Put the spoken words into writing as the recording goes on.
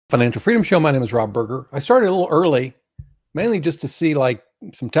Financial Freedom Show. My name is Rob Berger. I started a little early, mainly just to see like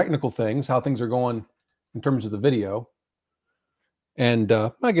some technical things, how things are going in terms of the video, and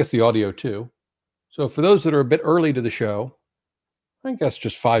I guess the audio too. So for those that are a bit early to the show, I guess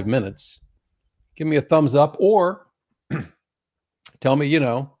just 5 minutes, give me a thumbs up or tell me,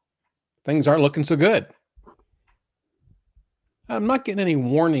 things aren't looking so good. I'm not getting any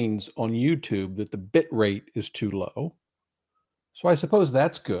warnings on YouTube that the bit rate is too low. So I suppose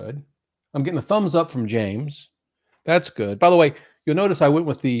that's good. I'm getting a thumbs up from James. That's good. By the way, you'll notice I went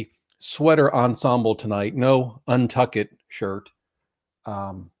with the sweater ensemble tonight. No untuck it shirt.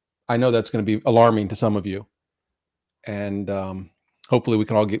 I know that's going to be alarming to some of you. And hopefully we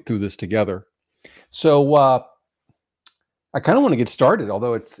can all get through this together. So I kind of want to get started,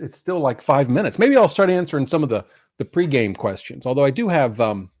 although it's still like 5 minutes. Maybe I'll start answering some of the pregame questions. Although I do have,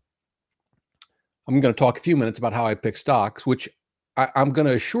 I'm going to talk a few minutes about how I pick stocks, which I'm going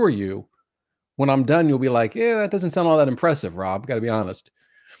to assure you, when I'm done, you'll be like, yeah, that doesn't sound all that impressive, Rob. Got to be honest.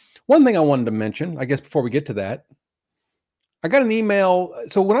 One thing I wanted to mention, I guess before we get to that, I got an email.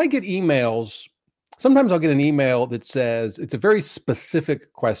 So when I get emails, sometimes I'll get an email that says, it's a very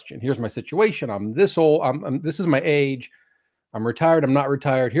specific question. Here's my situation. I'm this old. This is my age. I'm retired. I'm not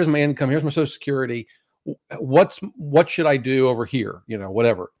retired. Here's my income. Here's my Social Security. What should I do over here?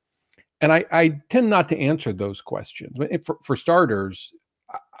 Whatever. And I tend not to answer those questions. For starters,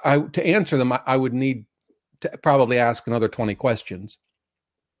 to answer them, I would need to probably ask another 20 questions.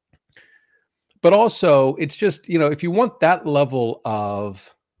 But also, it's just, if you want that level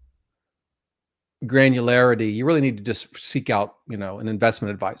of granularity, you really need to just seek out, an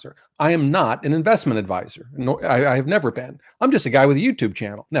investment advisor. I am not an investment advisor. Nor, I have never been. I'm just a guy with a YouTube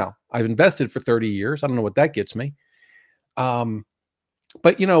channel. Now, I've invested for 30 years. I don't know what that gets me.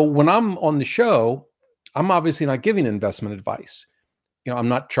 But, when I'm on the show, I'm obviously not giving investment advice. I'm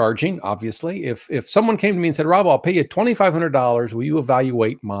not charging, obviously. If someone came to me and said, Rob, I'll pay you $2,500, will you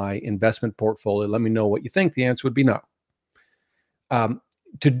evaluate my investment portfolio? Let me know what you think. The answer would be no.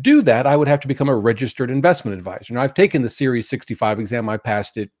 To do that, I would have to become a registered investment advisor. Now, I've taken the Series 65 exam. I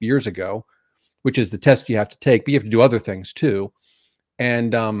passed it years ago, which is the test you have to take, but you have to do other things too.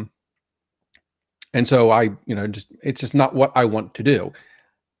 And so it's just not what I want to do.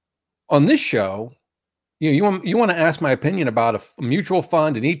 On this show, you want to ask my opinion about a mutual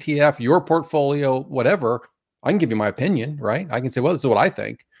fund, an ETF, your portfolio, whatever. I can give you my opinion, right? I can say, well, this is what I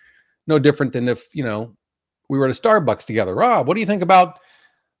think. No different than if, we were at a Starbucks together. Rob, what do you think about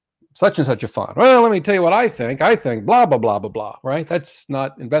such and such a fund? Well, let me tell you what I think. I think blah, blah, blah, blah, blah, right? That's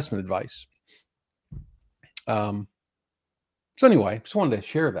not investment advice. So anyway, just wanted to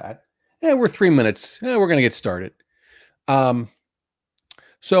share that. Yeah, we're 3 minutes. Yeah, we're going to get started.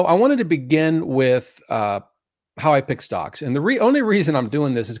 So I wanted to begin with how I pick stocks. And the only reason I'm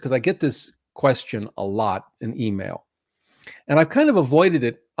doing this is because I get this question a lot in email. And I've kind of avoided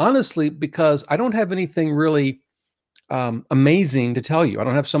it, honestly, because I don't have anything really amazing to tell you. I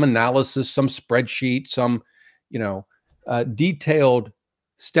don't have some analysis, some spreadsheet, some, detailed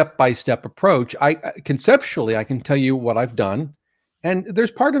step-by-step approach. Conceptually, I can tell you what I've done. And there's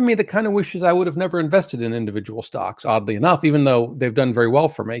part of me that kind of wishes I would have never invested in individual stocks, oddly enough, even though they've done very well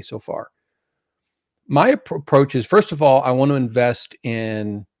for me so far. My approach is, first of all, I want to invest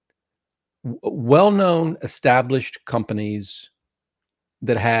in well-known, established companies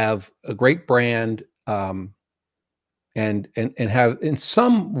that have a great brand and have in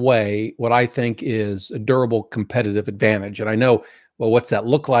some way what I think is a durable competitive advantage. And I know, well, what's that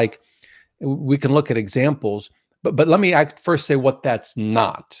look like? We can look at examples. But let me first say what that's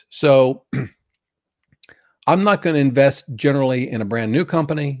not. So I'm not going to invest generally in a brand new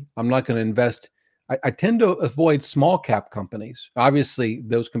company. I'm not going to invest. I tend to avoid small cap companies. Obviously,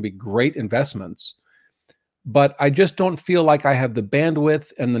 those can be great investments, but I just don't feel like I have the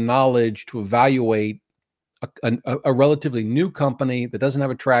bandwidth and the knowledge to evaluate a relatively new company that doesn't have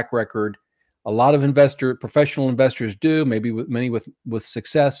a track record. A lot of professional investors do, maybe many with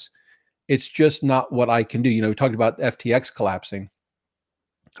success. It's just not what I can do. We talked about FTX collapsing.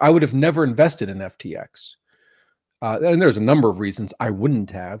 I would have never invested in FTX. And there's a number of reasons I wouldn't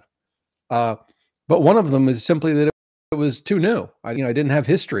have. But one of them is simply that it was too new. I didn't have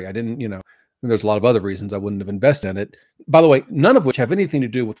history. I didn't, and there's a lot of other reasons I wouldn't have invested in it. By the way, none of which have anything to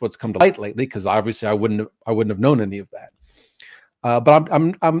do with what's come to light lately, because obviously I wouldn't have known any of that. But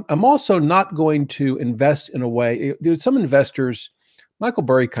I'm also not going to invest in a way. There's some investors. Michael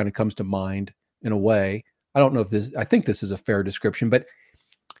Burry kind of comes to mind in a way. I think this is a fair description, but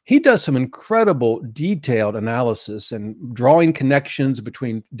he does some incredible detailed analysis and drawing connections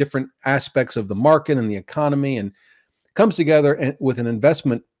between different aspects of the market and the economy, and comes together with an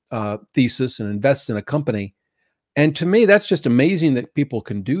investment thesis and invests in a company. And to me, that's just amazing that people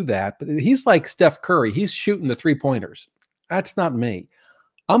can do that. But he's like Steph Curry. He's shooting the 3-pointers. That's not me.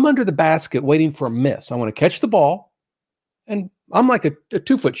 I'm under the basket waiting for a miss. I want to catch the ball, and I'm like a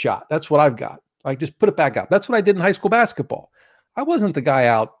 2-foot shot. That's what I've got. I just put it back up. That's what I did in high school basketball. I wasn't the guy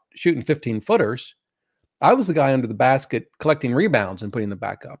out shooting 15-footers. I was the guy under the basket collecting rebounds and putting them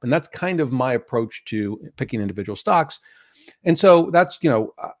back up. And that's kind of my approach to picking individual stocks. And so that's,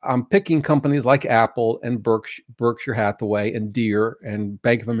 I'm picking companies like Apple and Berkshire Hathaway and Deere and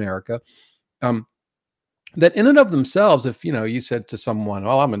Bank of America, that in and of themselves, if, you said to someone,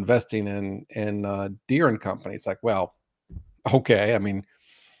 well, I'm investing in Deere and Company, it's like, well, okay. I mean,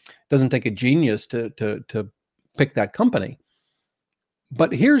 it doesn't take a genius to pick that company.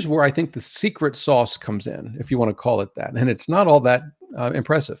 But here's where I think the secret sauce comes in, if you want to call it that. And it's not all that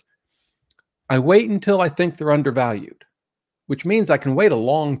impressive. I wait until I think they're undervalued, which means I can wait a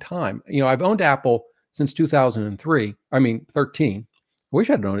long time. I've owned Apple since 13. I wish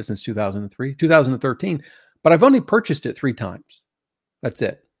I'd known it since 2013, but I've only purchased it 3 times. That's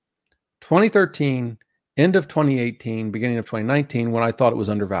it. 2013, end of 2018, beginning of 2019, when I thought it was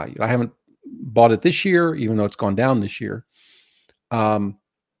undervalued. I haven't bought it this year, even though it's gone down this year. Same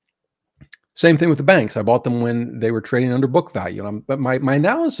thing with the banks. I bought them when they were trading under book value. But my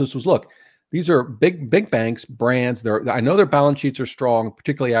analysis was, look, these are big banks, brands. I know their balance sheets are strong,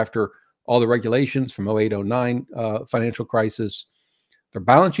 particularly after all the regulations from 08, 09 financial crisis. Their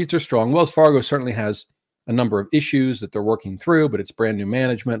balance sheets are strong. Wells Fargo certainly has a number of issues that they're working through, but it's brand new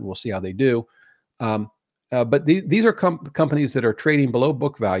management. We'll see how they do. But these are companies that are trading below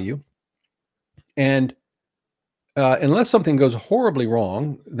book value. And unless something goes horribly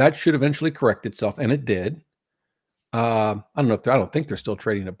wrong, that should eventually correct itself, and it did. I don't think they're still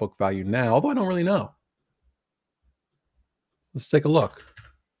trading at book value now, although I don't really know. Let's take a look.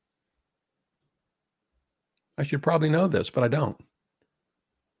 I should probably know this, but I don't.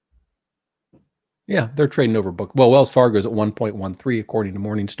 Yeah, they're trading over book. Well, Wells Fargo is at 1.13 according to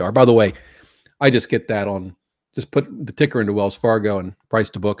Morningstar. By the way, I just get that just put the ticker into Wells Fargo and price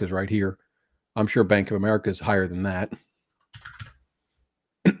to book is right here. I'm sure Bank of America is higher than that.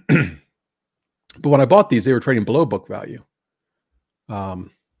 But when I bought these, they were trading below book value.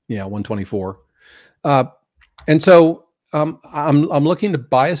 124. And so I'm looking to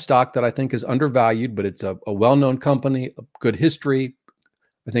buy a stock that I think is undervalued, but it's a well-known company, a good history.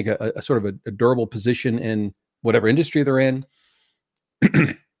 I think a sort of a durable position in whatever industry they're in.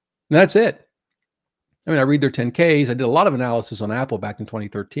 And that's it. I read their 10Ks. I did a lot of analysis on Apple back in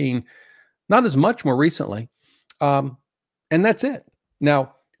 2013. Not as much more recently. And that's it.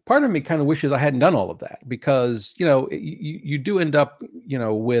 Now, part of me kind of wishes I hadn't done all of that because, you do end up,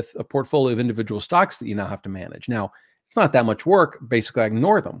 with a portfolio of individual stocks that you now have to manage. Now, it's not that much work. Basically, I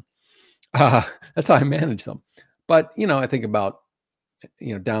ignore them. That's how I manage them. But, I think about,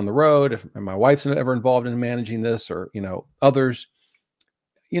 down the road, if my wife's ever involved in managing this or, others,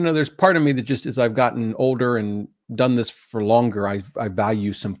 there's part of me that just as I've gotten older and done this for longer, I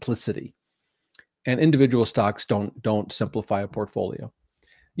value simplicity. And individual stocks don't simplify a portfolio.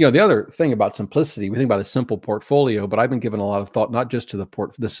 The other thing about simplicity, we think about a simple portfolio, but I've been given a lot of thought, not just to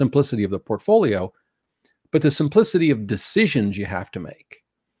the simplicity of the portfolio, but the simplicity of decisions you have to make.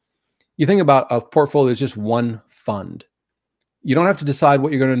 You think about a portfolio as just one fund. You don't have to decide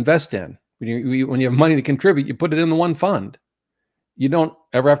what you're going to invest in. When you have money to contribute, you put it in the one fund. You don't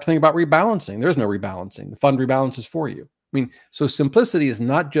ever have to think about rebalancing. There's no rebalancing. The fund rebalances for you. So simplicity is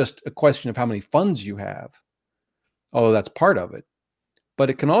not just a question of how many funds you have, although that's part of it, but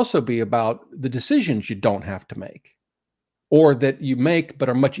it can also be about the decisions you don't have to make or that you make but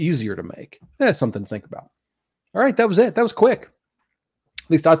are much easier to make. That's something to think about. All right, that was it. That was quick.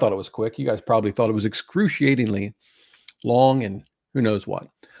 At least I thought it was quick. You guys probably thought it was excruciatingly long and who knows what.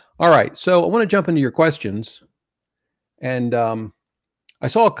 All right, so I want to jump into your questions. And I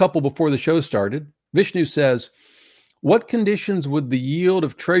saw a couple before the show started. Vishnu says, what conditions would the yield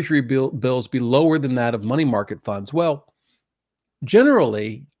of treasury bills be lower than that of money market funds? Well,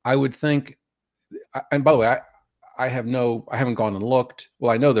 generally, I would think, and by the way, I haven't gone and looked.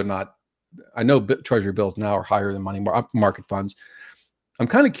 Well, I know they're not. I know treasury bills now are higher than money market funds. I'm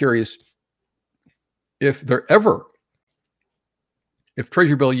kind of curious if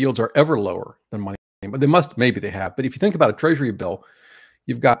treasury bill yields are ever lower than money, but maybe they have. But if you think about a treasury bill,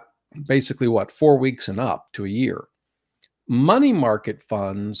 you've got basically 4 weeks and up to a year. Money market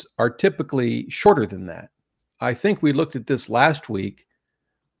funds are typically shorter than that. I think we looked at this last week.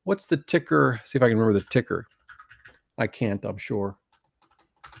 What's the ticker? See if I can remember the ticker. I can't, I'm sure.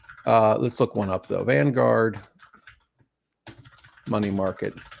 Let's look one up though. Vanguard money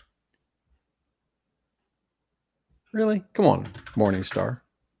market. Really? Come on, Morningstar.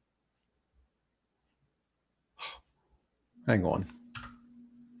 Hang on.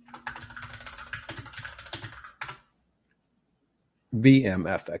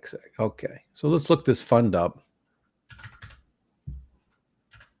 VMFXA. Okay, so let's look this fund up.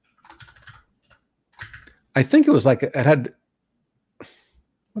 I think it was like it had,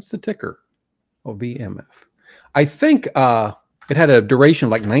 what's the ticker? Oh, VMF. I think it had a duration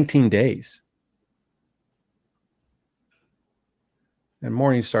of like 19 days. And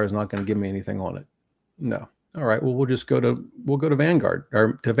Morningstar is not going to give me anything on it. No. All right. Well, we'll go to Vanguard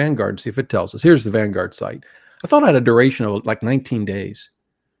and see if it tells us. Here's the Vanguard site. I thought it had a duration of like 19 days.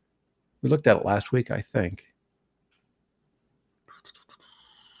 We looked at it last week, I think.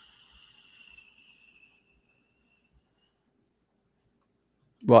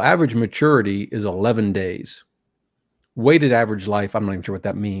 Well, average maturity is 11 days. Weighted average life, I'm not even sure what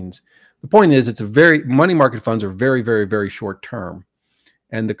that means. The point is, money market funds are very, very, very short term.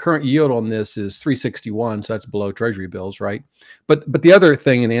 And the current yield on this is 361, so that's below Treasury bills, right? But the other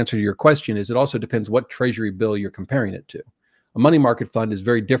thing in answer to your question is it also depends what Treasury bill you're comparing it to. A money market fund is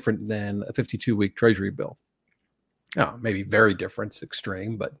very different than a 52-week Treasury bill. Oh, maybe very different, it's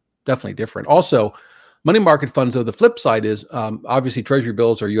extreme, but definitely different. Also, money market funds, though, the flip side is obviously Treasury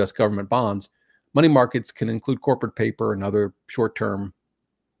bills are U.S. government bonds. Money markets can include corporate paper and other short-term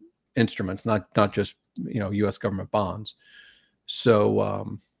instruments, not just U.S. government bonds.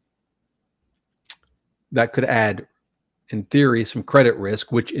 So that could add, in theory, some credit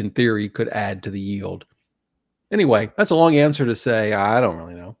risk, which in theory could add to the yield. Anyway, that's a long answer to say I don't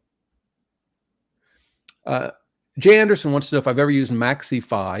really know. Jay Anderson wants to know if I've ever used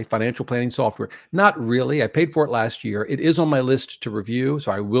MaxiFi financial planning software. Not really. I paid for it last year. It is on my list to review,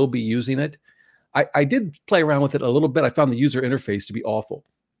 so I will be using it. I did play around with it a little bit. I found the user interface to be awful,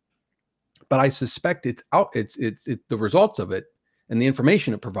 but I suspect the results of it and the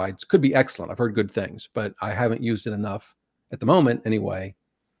information it provides could be excellent. I've heard good things, but I haven't used it enough at the moment anyway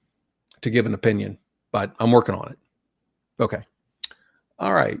to give an opinion, but I'm working on it. Okay.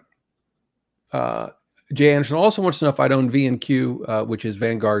 All right. Jay Anderson also wants to know if I'd own VNQ, which is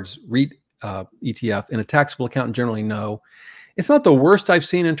Vanguard's REIT ETF, in a taxable account. Generally, no. It's not the worst I've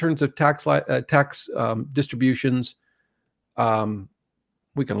seen in terms of tax distributions.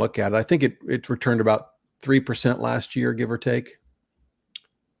 We can look at it. I think it returned about 3% last year, give or take.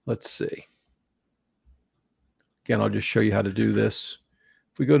 Let's see. Again, I'll just show you how to do this.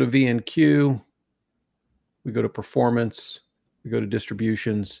 If we go to VNQ, we go to performance, we go to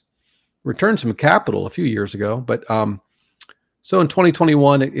distributions, returned some capital a few years ago, but so in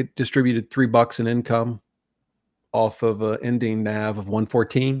 2021, it distributed $3 in income off of an ending NAV of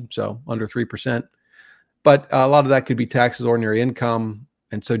 114, so under 3%. But a lot of that could be taxed as ordinary income.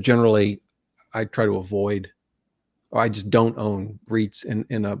 And so generally, I try to avoid, or I just don't own REITs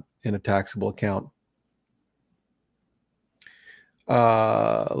in a taxable account.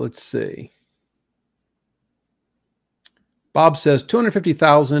 Let's see. Bob says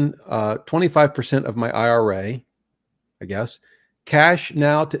 250,000, 25% of my IRA, I guess. Cash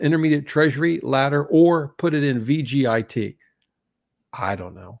now to intermediate treasury ladder or put it in VGIT. I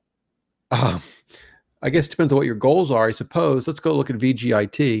don't know. I guess it depends on what your goals are, I suppose. Let's go look at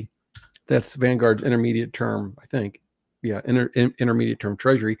VGIT. That's Vanguard's intermediate term, I think. Yeah, intermediate term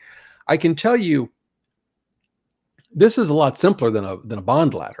treasury. I can tell you this is a lot simpler than a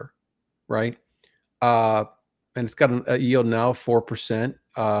bond ladder, right? And it's got a yield now of 4%.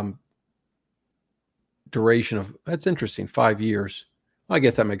 Duration of, that's interesting, 5 years. I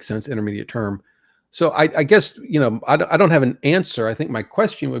guess that makes sense, intermediate term. So I guess, I don't have an answer. I think my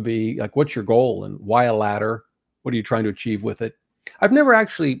question would be like, what's your goal and why a ladder? What are you trying to achieve with it? I've never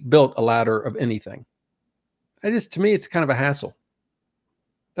actually built a ladder of anything. To me, it's kind of a hassle.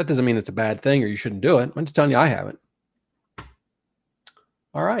 That doesn't mean it's a bad thing or you shouldn't do it. I'm just telling you I haven't.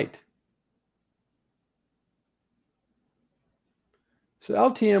 All right. So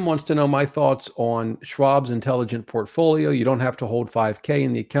LTM wants to know my thoughts on Schwab's intelligent portfolio. You don't have to hold 5K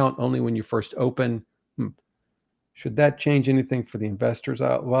in the account, only when you first open. Should that change anything for the investors?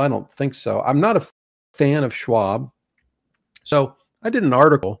 Well, I don't think so. I'm not a fan of Schwab. So I did an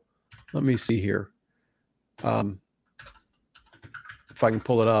article. Let me see here. If I can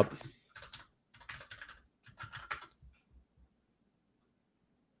pull it up.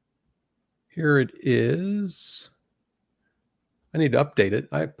 Here it is. I need to update it.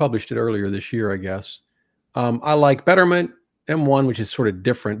 I published it earlier this year, I guess. I like Betterment, M1, which is sort of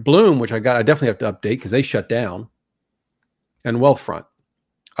different. Bloom, which I definitely have to update because they shut down. And Wealthfront.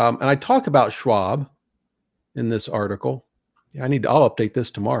 And I talk about Schwab in this article. I'll update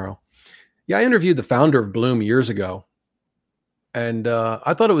this tomorrow. Yeah, I interviewed the founder of Bloom years ago, and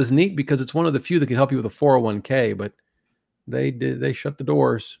I thought it was neat because it's one of the few that can help you with a 401k, but they shut the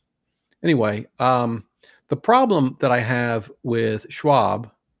doors. Anyway, the problem that I have with Schwab,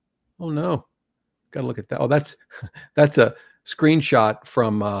 oh no, got to look at that. Oh, that's a screenshot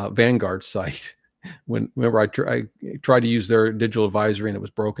from Vanguard's site. Whenever I tried to use their digital advisory and it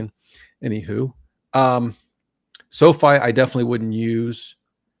was broken. Anywho, SoFi I definitely wouldn't use.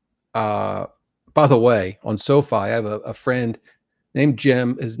 By the way, on SoFi, I have a friend named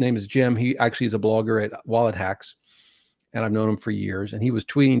Jim. His name is Jim. He actually is a blogger at Wallet Hacks, and I've known him for years. And he was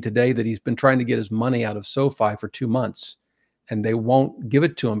tweeting today that he's been trying to get his money out of SoFi for 2 months, and they won't give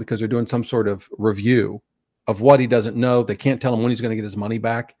it to him because they're doing some sort of review of what he doesn't know. They can't tell him when he's going to get his money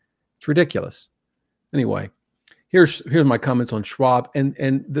back. It's ridiculous. Anyway, here's my comments on Schwab. And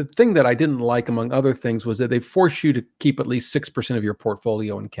the thing that I didn't like, among other things, was that they force you to keep at least 6% of your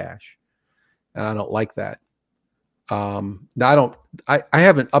portfolio in cash. And I don't like that. Now I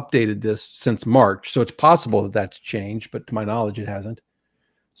haven't updated this since March, so it's possible that that's changed, but to my knowledge, it hasn't.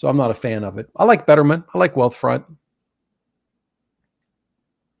 So I'm not a fan of it. I like Betterment. I like Wealthfront.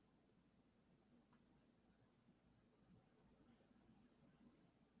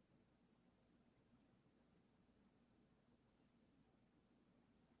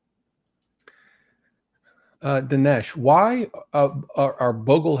 Dinesh, why are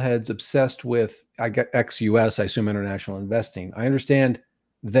bogleheads obsessed with, I get ex-US, I assume international investing? I understand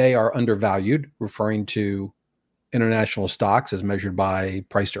they are undervalued, referring to international stocks as measured by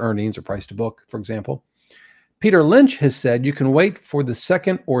price to earnings or price to book, for example. Peter Lynch has said you can wait for the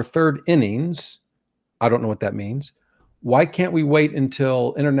second or third innings. I don't know what that means. Why can't we wait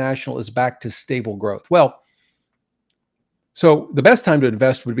until international is back to stable growth? Well, so the best time to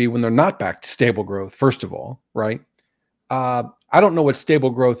invest would be when they're not back to stable growth, first of all, right? I don't know what stable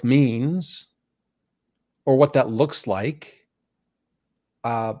growth means or what that looks like.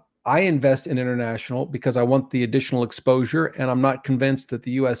 I invest in international because I want the additional exposure, and I'm not convinced that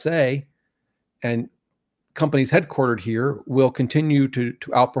the USA and companies headquartered here will continue to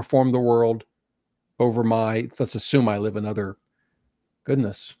outperform the world over let's assume I live another,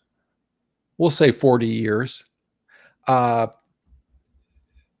 goodness, we'll say 40 years. I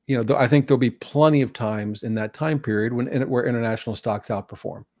think there'll be plenty of times in that time period where international stocks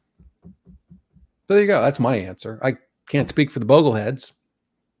outperform. So there you go. That's my answer. I can't speak for the bogleheads.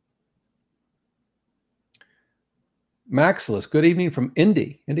 Maxilis, good evening from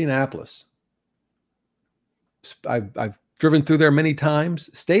Indianapolis. I've driven through there many times,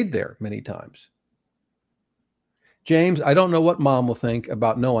 stayed there many times. James, I don't know what mom will think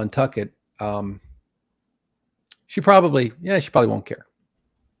about no Untuckit. She probably won't care.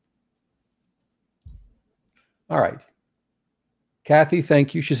 All right. Kathy,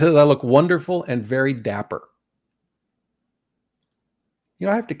 thank you. She says I look wonderful and very dapper.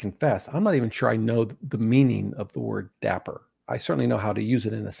 I have to confess, I'm not even sure I know the meaning of the word dapper. I certainly know how to use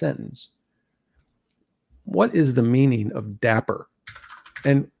it in a sentence. What is the meaning of dapper?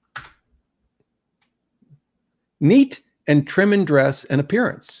 And neat and trim in dress and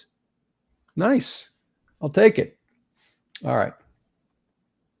appearance. Nice. I'll take it. All right.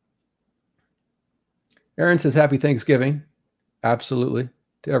 Aaron says, happy Thanksgiving. Absolutely.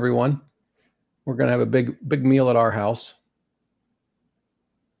 To everyone. We're going to have a big meal at our house.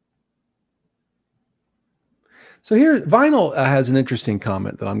 So here, Vinyl has an interesting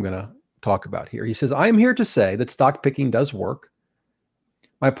comment that I'm going to talk about here. He says, I am here to say that stock picking does work.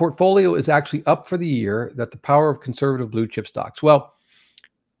 My portfolio is actually up for the year, that the power of conservative blue chip stocks. Well,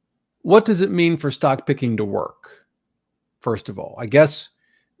 what does it mean for stock picking to work? First of all, I guess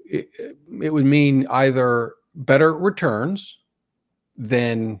it would mean either better returns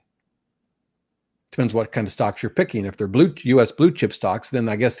than, depends what kind of stocks you're picking. If they're U.S. blue chip stocks, then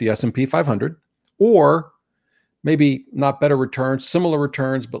I guess the S&P 500, or maybe not better returns, similar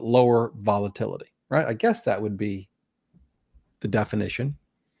returns, but lower volatility, right? I guess that would be the definition.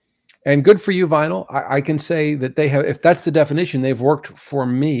 And good for you, Vinyl. I can say that they have, if that's the definition, they've worked for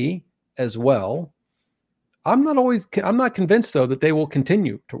me as well. I'm not convinced, though, that they will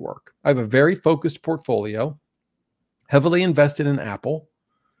continue to work. I have a very focused portfolio, heavily invested in Apple.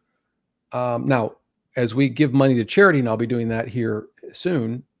 Now, as we give money to charity, and I'll be doing that here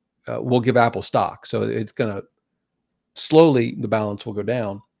soon, we'll give Apple stock. So it's going to slowly, the balance will go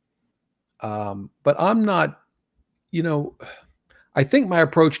down. But I'm not, I think my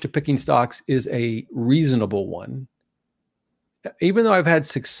approach to picking stocks is a reasonable one. Even though I've had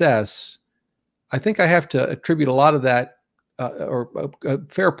success, I think I have to attribute a lot of that, or a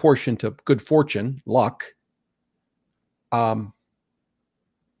fair portion, to good fortune, luck.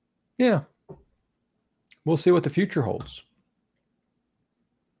 Yeah. We'll see what the future holds.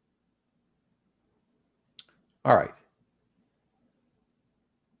 All right.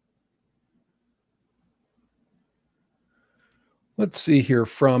 Let's see here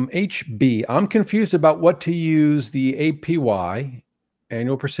from HB. I'm confused about what to use the APY,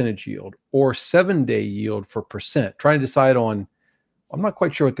 annual percentage yield, or 7-day yield for percent. Trying to decide on, I'm not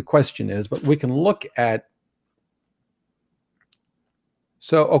quite sure what the question is, but we can look at.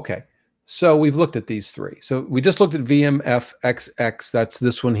 So, okay. So we've looked at these three. So we just looked at VMFXX. That's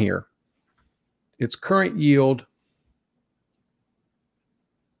this one here. Its current yield.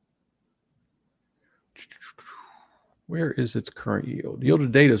 Where is its current yield? Yield to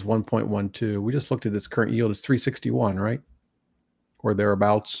date is 1.12. We just looked at its current yield. It's 361, right? Or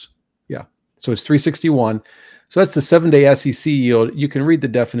thereabouts. Yeah. So it's 361. So that's the 7-day SEC yield. You can read the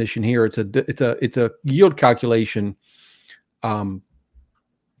definition here. It's a yield calculation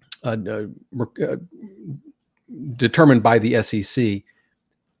determined by the SEC.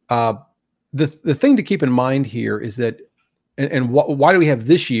 The thing to keep in mind here is that, why do we have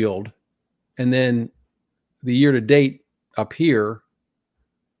this yield, and then the year to date up here,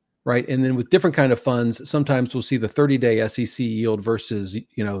 right? And then with different kind of funds, sometimes we'll see the 30-day SEC yield versus the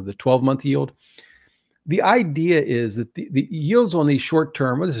 12-month yield. The idea is that the yields on these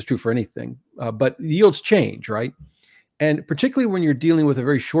short-term, well, this is true for anything, but the yields change, right? And particularly when you're dealing with a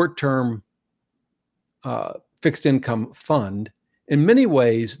very short-term fixed income fund, in many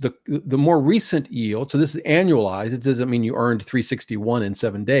ways, the more recent yield, so this is annualized. It doesn't mean you earned 361 in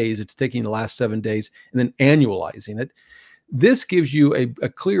 7 days. It's taking the last 7 days and then annualizing it. This gives you a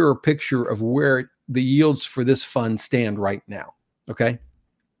clearer picture of where the yields for this fund stand right now, okay?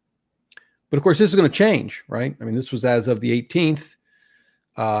 But of course, this is going to change, right? I mean, this was as of the 18th.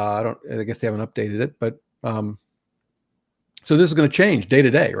 I guess they haven't updated it, but so this is going to change day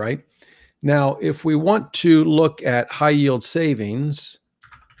to day, right? Now, if we want to look at high yield savings,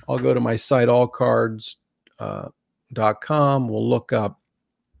 I'll go to my site, allcards.com. We'll look up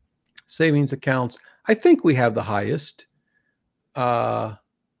savings accounts. I think we have the highest.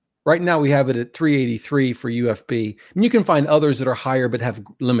 Right now, we have it at 383 for UFB. And you can find others that are higher but have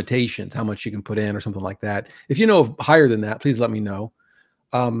limitations, how much you can put in or something like that. If you know of higher than that, please let me know.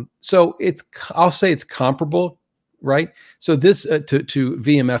 So I'll say it's comparable, right? So this to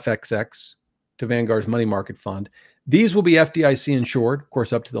VMFXX, to Vanguard's money market fund. These will be FDIC insured, of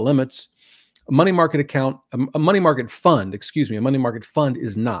course, up to the limits. A money market account, a money market fund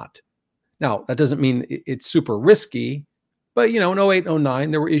is not. Now, that doesn't mean it's super risky, but in 08,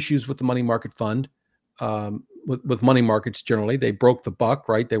 09, there were issues with the money market fund, with money markets generally. They broke the buck,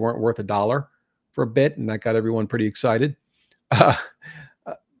 right? They weren't worth $1 for a bit, and that got everyone pretty excited. But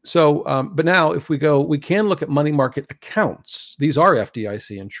now if we can look at money market accounts. These are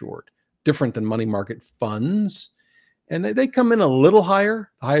FDIC insured, different than money market funds. And they come in a little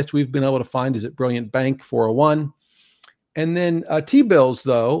higher. The highest we've been able to find is at Brilliant Bank 401. And then T-bills,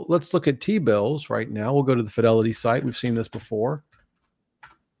 though, let's look at T-bills right now. We'll go to the Fidelity site. We've seen this before.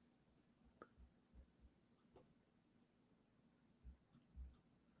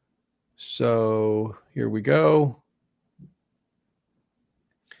 So here we go.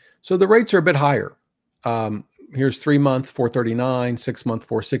 So the rates are a bit higher. Here's 3-month, 439, 6-month,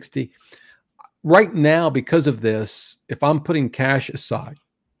 460. Right now, because of this, if I'm putting cash aside,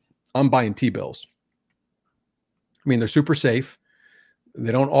 I'm buying T-bills. I mean, they're super safe.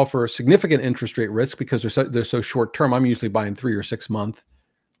 They don't offer significant interest rate risk because they're so short term. I'm usually buying 3 or 6 month,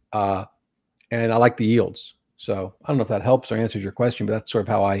 and I like the yields. So I don't know if that helps or answers your question, but that's sort of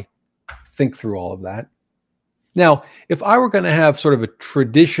how I think through all of that. Now, if I were going to have sort of a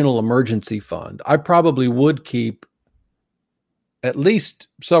traditional emergency fund, I probably would keep at least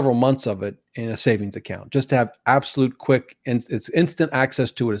several months of it in a savings account, just to have absolute quick and it's instant access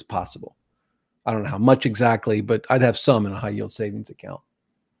to it as possible. I don't know how much exactly, but I'd have some in a high yield savings account.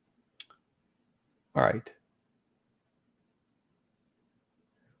 All right.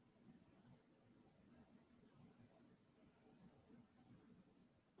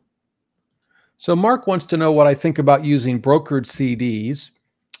 So Mark wants to know what I think about using brokered CDs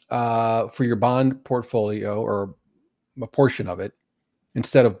for your bond portfolio, or a portion of it,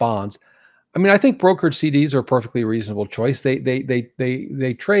 instead of bonds. I mean, I think brokered CDs are a perfectly reasonable choice.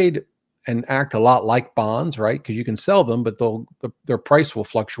 They trade and act a lot like bonds, right? Because you can sell them, but their price will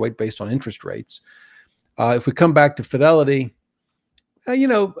fluctuate based on interest rates. If we come back to Fidelity, I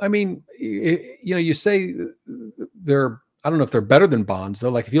mean, you say I don't know if they're better than bonds, though.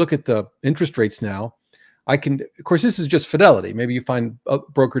 Like if you look at the interest rates now, of course, this is just Fidelity. Maybe you find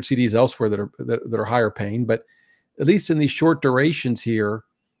brokered CDs elsewhere that are higher paying, but at least in these short durations here,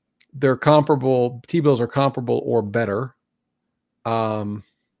 they're comparable. T-bills are comparable or better.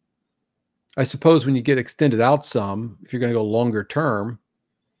 I suppose when you get extended out some, if you're going to go longer term,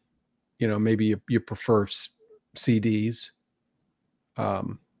 maybe you prefer CDs.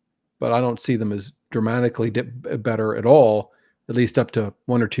 But I don't see them as dramatically better at all, at least up to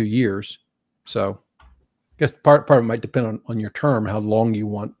 1 or 2 years. So I guess part of it might depend on your term, how long you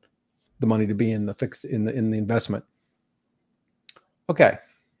want the money to be in the fixed in the investment. Okay.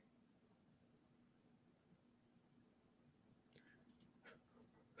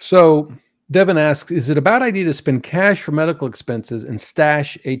 So Devin asks, is it a bad idea to spend cash for medical expenses and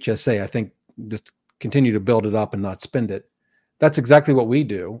stash HSA? I think just continue to build it up and not spend it. That's exactly what we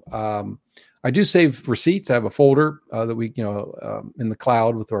do. I do save receipts. I have a folder that we, in the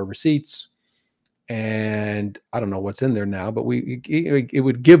cloud with our receipts. And I don't know what's in there now, but it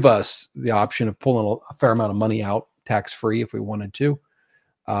would give us the option of pulling a fair amount of money out tax-free if we wanted to.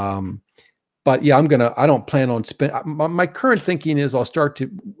 But yeah, I don't plan on my current thinking is I'll start to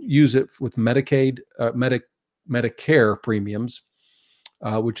use it with Medicaid, Medicare premiums,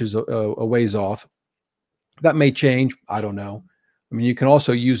 which is a ways off. That may change. I don't know. I mean, you can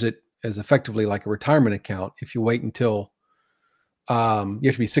also use it as effectively like a retirement account if you wait until you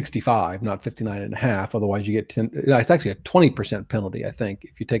have to be 65, not 59 and a half. Otherwise you get it's actually a 20% penalty, I think,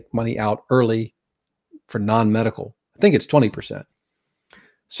 if you take money out early for non-medical. I think it's 20%.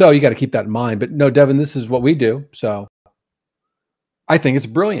 So you got to keep that in mind. But no, Devin, this is what we do. So I think it's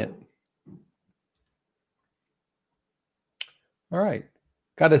brilliant. All right.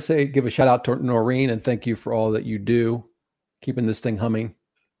 Got to give a shout out to Noreen and thank you for all that you do, keeping this thing humming.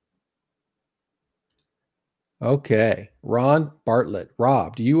 Okay. Ron Bartlett.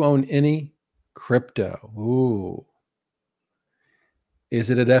 Rob, do you own any crypto? Ooh. Is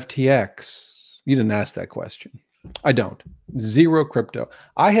it at FTX? You didn't ask that question. I don't. Zero crypto.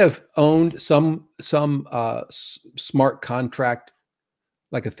 I have owned some smart contract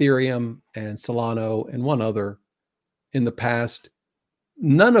like Ethereum and Solana and one other in the past.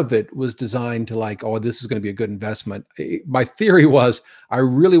 None of it was designed to like, oh, this is going to be a good investment. My theory was I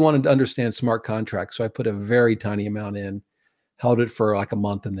really wanted to understand smart contracts. So I put a very tiny amount in, held it for like a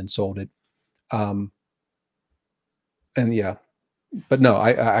month and then sold it. And yeah, but no,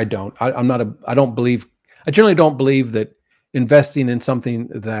 I don't. I generally don't believe that investing in something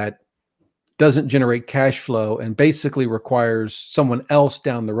that doesn't generate cash flow and basically requires someone else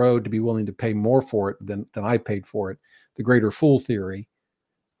down the road to be willing to pay more for it than I paid for it. The greater fool theory.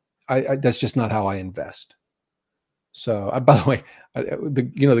 That's just not how I invest. So, by the way,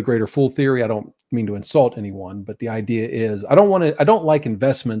 the greater fool theory, I don't mean to insult anyone, but the idea is I don't like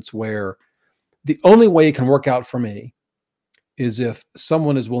investments where the only way it can work out for me is if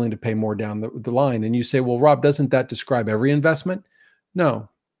someone is willing to pay more down the line. And you say, well, Rob, doesn't that describe every investment? No.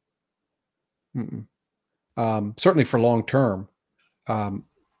 Certainly for long term. And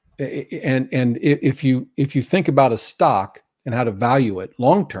if you think about a stock and how to value it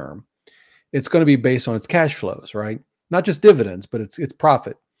long term, it's going to be based on its cash flows, right? Not just dividends, but it's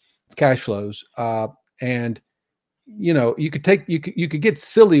profit, it's cash flows. And you could get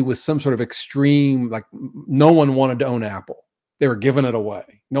silly with some sort of extreme, like no one wanted to own Apple. They were giving it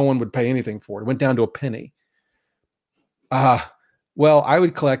away. No one would pay anything for it. It went down to a penny. Well, I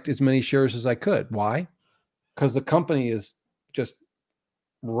would collect as many shares as I could. Why? Because the company is just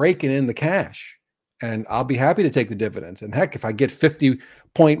raking in the cash. And I'll be happy to take the dividends. And heck, if I get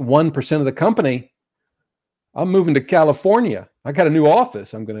 50.1% of the company, I'm moving to California. I got a new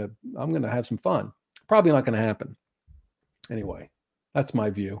office. I'm gonna have some fun. Probably not going to happen. Anyway, that's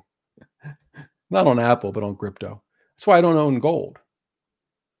my view. Not on Apple, but on crypto. That's why I don't own gold.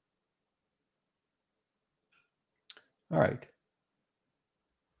 All right.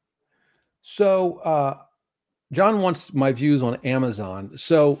 So John wants my views on Amazon.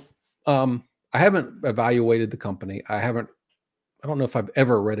 So I haven't evaluated the company. I don't know if I've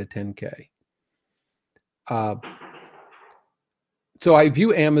ever read a 10K. So I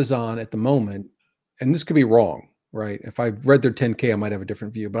view Amazon at the moment, and this could be wrong, right? If I've read their 10K, I might have a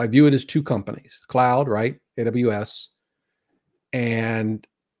different view, but I view it as two companies, cloud, right? AWS, and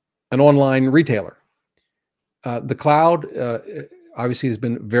an online retailer. The cloud obviously has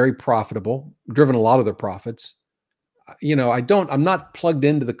been very profitable, driven a lot of their profits. I'm not plugged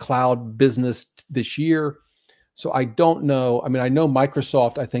into the cloud business this year, so I don't know. I mean, I know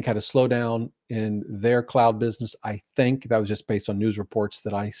Microsoft, I think, had a slowdown in their cloud business. I think that was just based on news reports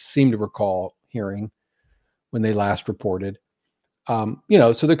that I seem to recall hearing when they last reported. So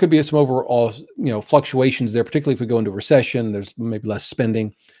there could be some overall, fluctuations there, particularly if we go into a recession, there's maybe less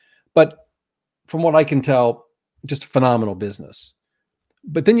spending. But from what I can tell, just a phenomenal business.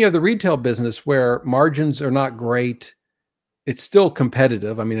 But then you have the retail business where margins are not great. It's still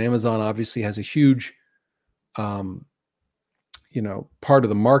competitive. I mean, Amazon obviously has a huge, part of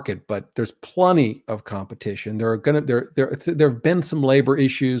the market, but there's plenty of competition. There have been some labor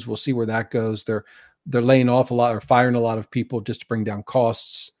issues. We'll see where that goes. They're laying off a lot or firing a lot of people just to bring down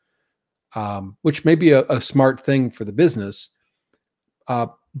costs, which may be a smart thing for the business.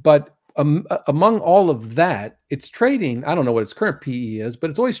 But among all of that, it's trading. I don't know what its current PE is, but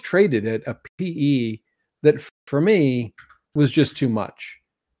it's always traded at a PE that for me was just too much.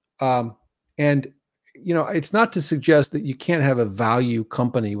 And it's not to suggest that you can't have a value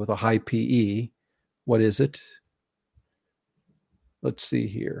company with a high PE. What is it? Let's see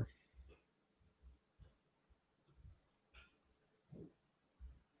here.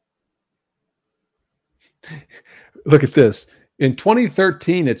 Look at this. In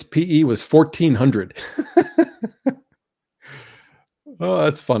 2013, its PE was 1,400. Oh,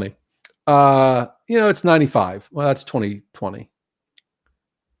 that's funny. It's 95. Well, that's 2020.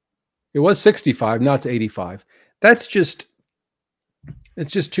 It was 65, now it's 85. It's just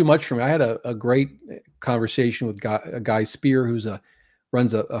too much for me. I had a great conversation with Guy Spear, who's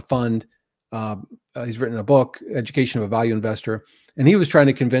runs a fund. He's written a book, Education of a Value Investor, and he was trying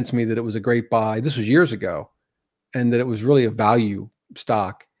to convince me that it was a great buy. This was years ago, and that it was really a value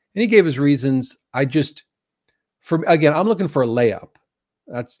stock. And he gave his reasons. I'm looking for a layup.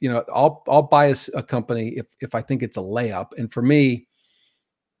 That's, I'll buy a company if I think it's a layup. And for me,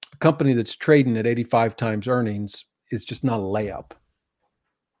 a company that's trading at 85 times earnings is just not a layup.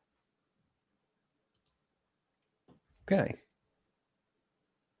 Okay.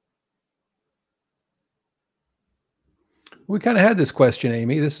 We kind of had this question,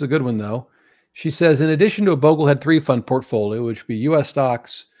 Amy. This is a good one, though. She says, in addition to a Boglehead 3-fund portfolio, which would be U.S.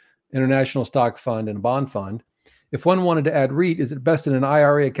 stocks, international stock fund, and a bond fund, if one wanted to add REIT, is it best in an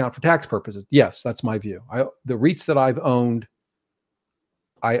IRA account for tax purposes? Yes, that's my view. The REITs that I've owned,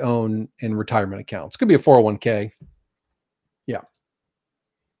 I own in retirement accounts. It could be a 401k. Yeah.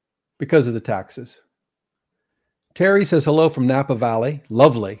 Because of the taxes. Terry says hello from Napa Valley.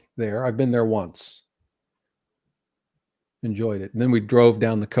 Lovely there. I've been there once. Enjoyed it. And then we drove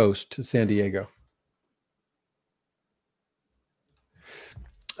down the coast to San Diego.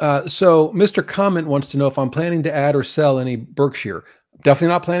 So Mr. Comment wants to know if I'm planning to add or sell any Berkshire. Definitely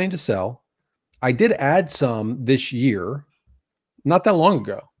not planning to sell. I did add some this year, not that long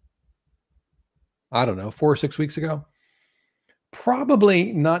ago. I don't know, 4 or 6 weeks ago.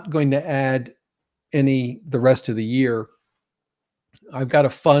 Probably not going to add any the rest of the year. I've got to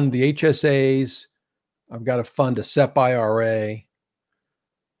fund the HSAs. I've got to fund a SEP IRA.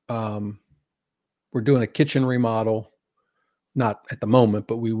 We're doing a kitchen remodel. Not at the moment,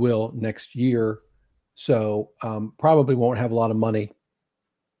 but we will next year. So probably won't have a lot of money.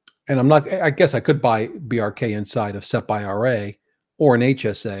 And I guess I could buy BRK inside of SEP IRA or an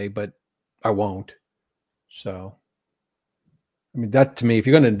HSA, but I won't. So, I mean, that to me, if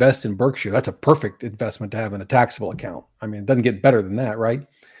you're going to invest in Berkshire, that's a perfect investment to have in a taxable account. I mean, it doesn't get better than that, right?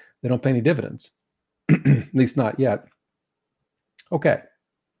 They don't pay any dividends, at least not yet. Okay.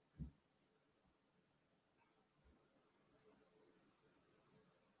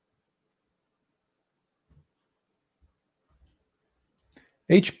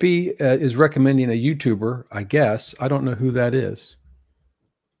 HP is recommending a YouTuber, I guess. I don't know who that is.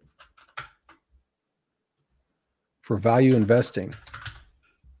 For value investing.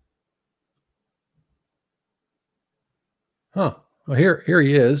 Huh. Well, here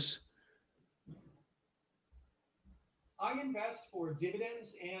he is. I invest for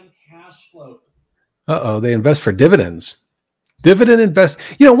dividends and cash flow. They invest for dividends. Dividend invest.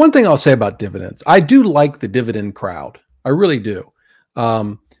 One thing I'll say about dividends, I do like the dividend crowd. I really do.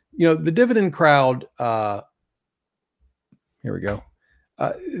 The dividend crowd, here we go.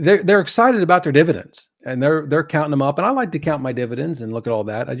 They're excited about their dividends and they're counting them up. And I like to count my dividends and look at all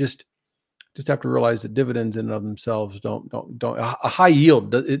that. I just have to realize that dividends in and of themselves don't a high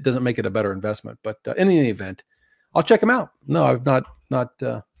yield. It doesn't make it a better investment, but in any event, I'll check him out. No, I've not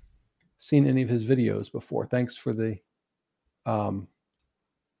seen any of his videos before. Thanks for the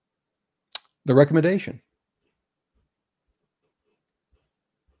recommendation.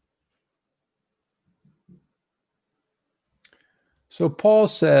 So Paul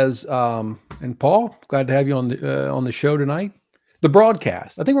says, and Paul, glad to have you on the show tonight. The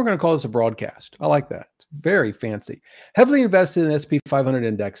broadcast. I think we're going to call this a broadcast. I like that. It's very fancy. Heavily invested in SP 500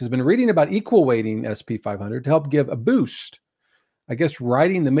 index. Has been reading about equal weighting SP 500 to help give a boost. I guess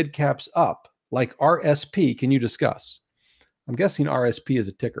riding the mid caps up like RSP. Can you discuss? I'm guessing RSP is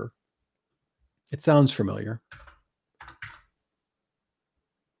a ticker. It sounds familiar.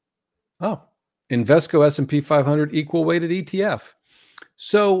 Oh, Invesco S&P 500 equal weighted ETF.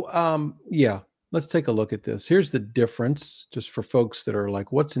 So, yeah, let's take a look at this. Here's the difference just for folks that are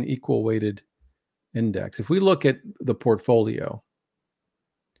like, what's an equal weighted index? If we look at the portfolio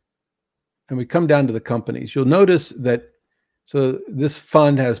and we come down to the companies, you'll notice that so this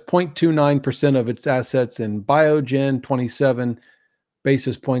fund has 0.29% of its assets in Biogen, 27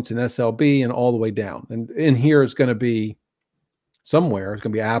 basis points in SLB, and all the way down. And in here is going to be somewhere, it's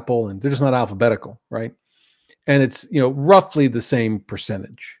going to be Apple, and they're just not alphabetical, right? And it's, roughly the same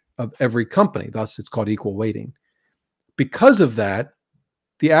percentage of every company. Thus, it's called equal weighting. Because of that,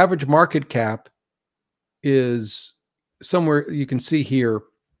 the average market cap is somewhere you can see here,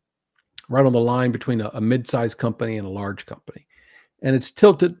 right on the line between a mid-sized company and a large company. And it's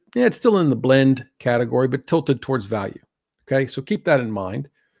tilted, it's still in the blend category, but tilted towards value. Okay, so keep that in mind.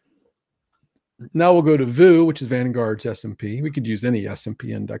 Now we'll go to VU, which is Vanguard's S&P. We could use any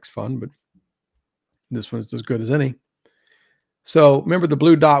S&P index fund, but this one's as good as any. So remember the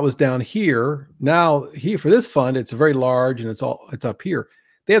blue dot was down here. Now here for this fund, it's very large and it's up here.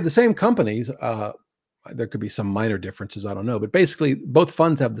 They have the same companies. There could be some minor differences, I don't know, but basically both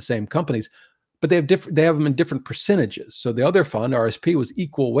funds have the same companies, but they have them in different percentages. So the other fund, RSP, was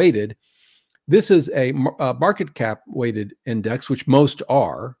equal weighted. This is a market cap weighted index, which most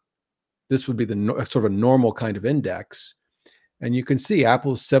are. This would be the sort of a normal kind of index. And you can see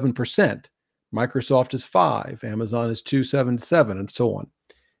Apple's 7%, Microsoft is 5%, Amazon is 277, and so on.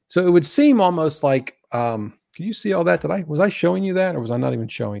 So it would seem almost like, can you see all that? Was I showing you that, or was I not even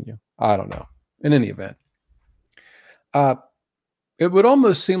showing you? I don't know. In any event, it would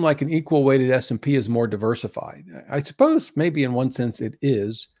almost seem like an equal weighted S&P is more diversified. I suppose maybe in one sense it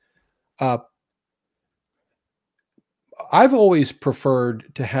is. I've always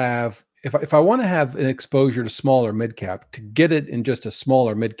preferred to have, if I want to have an exposure to smaller mid-cap, to get it in just a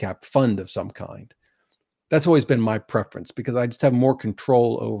smaller mid-cap fund of some kind. That's always been my preference because I just have more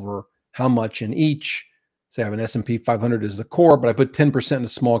control over how much in each. Say I have an S&P 500 as the core, but I put 10% in a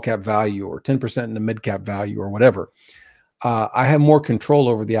small cap value or 10% in a mid cap value or whatever. I have more control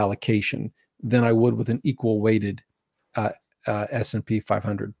over the allocation than I would with an equal weighted S&P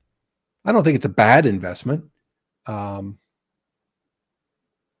 500. I don't think it's a bad investment. I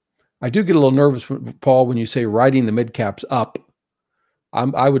do get a little nervous, Paul, when you say riding the mid caps up.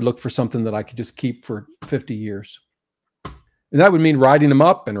 I would look for something that I could just keep for 50 years. And that would mean riding them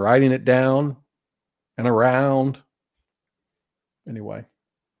up and riding it down and around. Anyway.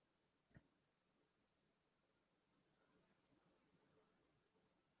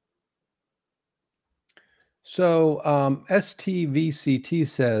 So STVCT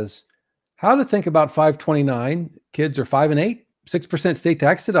says, how to think about 529. Kids are 5 and 8, 6% state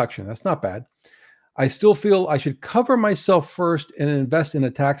tax deduction. That's not bad. I still feel I should cover myself first and invest in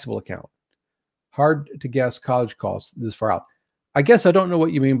a taxable account. Hard to guess college costs this far out. I guess I don't know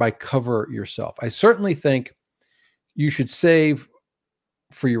what you mean by cover yourself. I certainly think you should save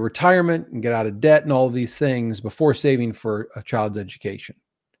for your retirement and get out of debt and all of these things before saving for a child's education.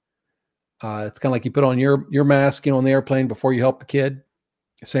 It's kind of like you put on your mask, on the airplane before you help the kid.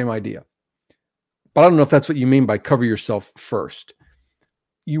 Same idea. But I don't know if that's what you mean by cover yourself first.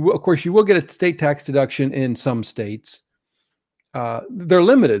 Of course, you will get a state tax deduction in some states. They're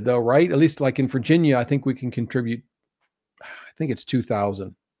limited though, right? At least like in Virginia, I think we can contribute. I think it's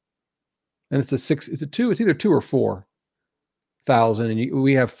 2,000, and it's it's either 2 or 4,000, and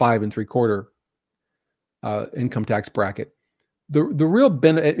we have 5 3/4 income tax bracket. The real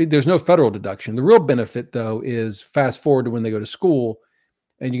benefit, there's no federal deduction. The real benefit though is fast forward to when they go to school,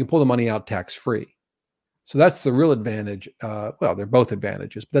 and you can pull the money out tax free. So that's the real advantage. Well, they're both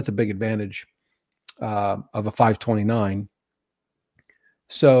advantages, but that's a big advantage of a 529.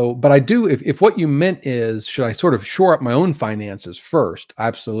 So, but I do, if what you meant is, should I sort of shore up my own finances first?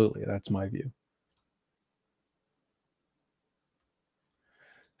 Absolutely. That's my view.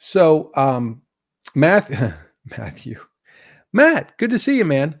 So, Matt, good to see you,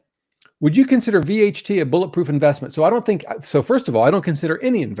 man. Would you consider VHT a bulletproof investment? So first of all, I don't consider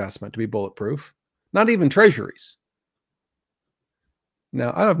any investment to be bulletproof, not even treasuries.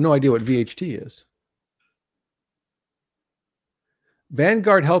 Now, I have no idea what VHT is.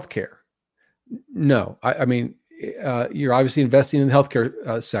 Vanguard Healthcare. No, I mean, you're obviously investing in the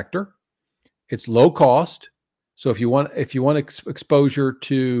healthcare sector. It's low cost. So if you want exposure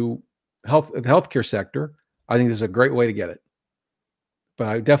to the healthcare sector, I think this is a great way to get it. But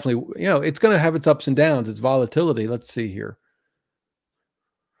I definitely, it's going to have its ups and downs, its volatility. Let's see here.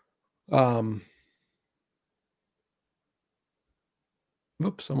 Oops,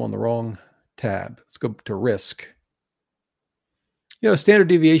 I'm on the wrong tab. Let's go to risk. Standard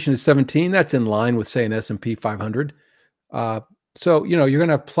deviation is 17. That's in line with, say, an S&P 500. So, you're going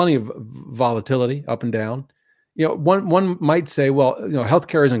to have plenty of volatility up and down. One might say, well,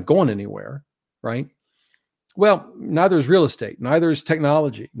 healthcare isn't going anywhere, right? Well, neither is real estate, neither is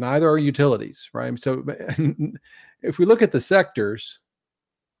technology, neither are utilities, right? So if we look at the sectors,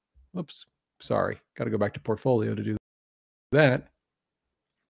 oops, sorry, got to go back to portfolio to do that.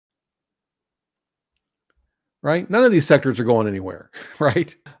 Right? None of these sectors are going anywhere,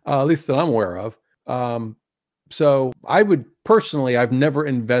 right? At least that I'm aware of. So I would personally, I've never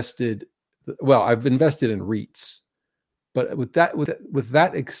invested. Well, I've invested in REITs, but with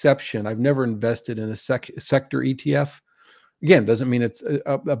that exception, I've never invested in a sector ETF. Again, doesn't mean it's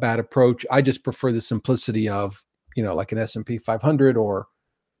a bad approach. I just prefer the simplicity of, like an S&P 500 or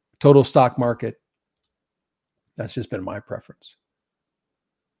total stock market. That's just been my preference.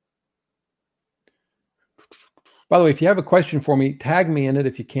 By the way, if you have a question for me, tag me in it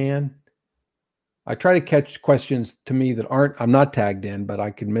if you can. I try to catch questions to me that I'm not tagged in, but I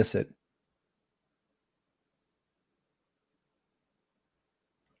could miss it.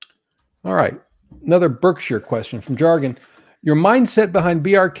 All right. Another Berkshire question from Jargon. Your mindset behind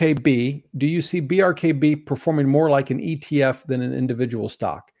BRKB, do you see BRKB performing more like an ETF than an individual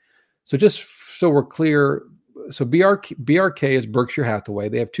stock? So just so we're clear, so BRK is Berkshire Hathaway.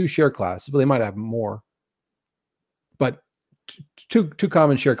 They have two share classes, but they might have more. But two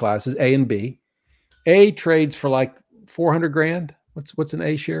common share classes, A and B. A trades for like 400 grand. What's an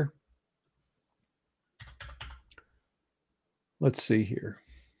A share? Let's see here.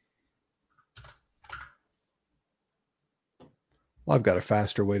 Well, I've got a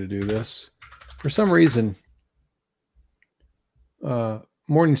faster way to do this. For some reason,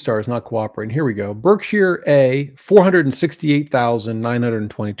 Morningstar is not cooperating. Here we go. Berkshire A,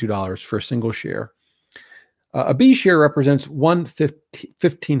 $468,922 for a single share. A B share represents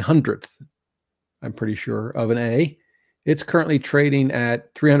 1/1500th, I'm pretty sure, of an A. It's currently trading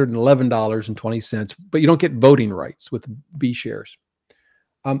at $311.20, but you don't get voting rights with B shares.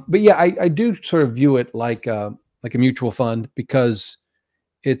 But yeah, I do sort of view it like a mutual fund, because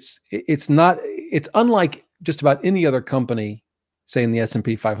it's unlike just about any other company, say in the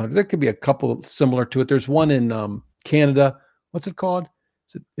S&P 500. There could be a couple similar to it. There's one in Canada. What's it called?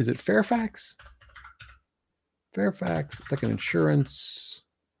 Is it Fairfax? Fairfax. It's like an insurance.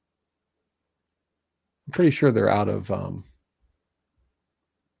 I'm pretty sure they're out of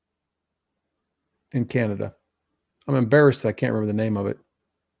in Canada. I'm embarrassed I can't remember the name of it.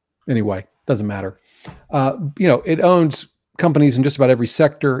 Anyway, doesn't matter. It owns companies in just about every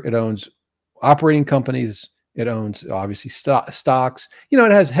sector. It owns operating companies. It owns obviously stocks. It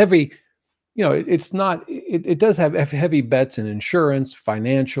has heavy. It does have heavy bets in insurance,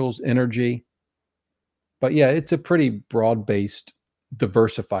 financials, energy. But yeah, it's a pretty broad-based,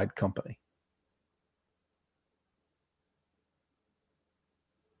 diversified company.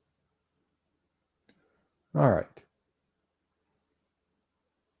 All right.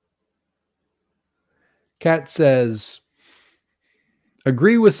 Kat says,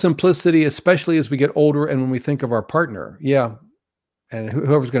 agree with simplicity, especially as we get older and when we think of our partner. Yeah. And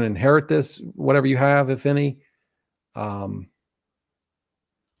whoever's going to inherit this, whatever you have, if any.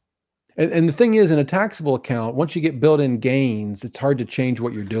 And the thing is, in a taxable account, once you get built-in gains, it's hard to change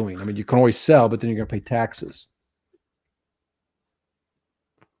what you're doing. I mean, you can always sell, but then you're going to pay taxes.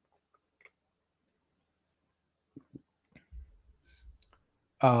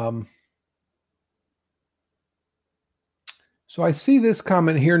 So I see this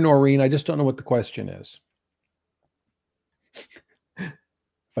comment here, Noreen. I just don't know what the question is.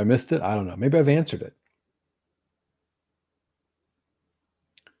 If I missed it, I don't know. Maybe I've answered it.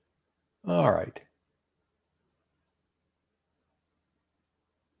 All right.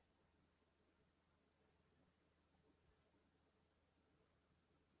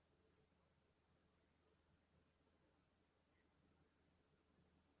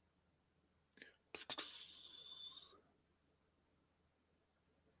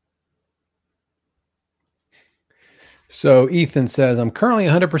 So Ethan says, I'm currently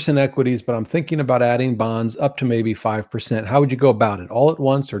 100% equities, but I'm thinking about adding bonds up to maybe 5%. How would you go about it? All at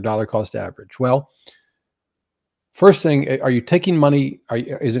once or dollar cost average? Well, first thing, are you taking money?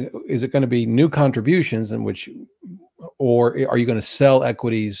 Is it going to be new contributions or are you going to sell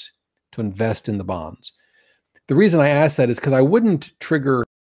equities to invest in the bonds? The reason I ask that is because I wouldn't trigger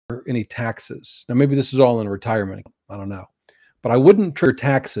any taxes. Now, maybe this is all in retirement. I don't know, but I wouldn't trigger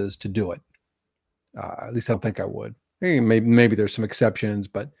taxes to do it. At least I don't think I would. Maybe there's some exceptions,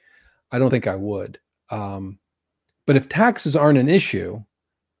 but I don't think I would. But if taxes aren't an issue,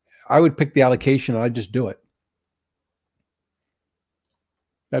 I would pick the allocation and I'd just do it.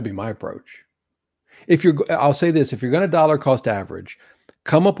 That'd be my approach. I'll say this, if you're going to dollar cost average,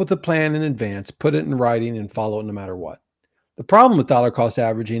 come up with a plan in advance, put it in writing, and follow it no matter what. The problem with dollar cost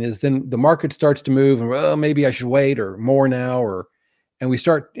averaging is then the market starts to move and, well, maybe I should wait or more now, and we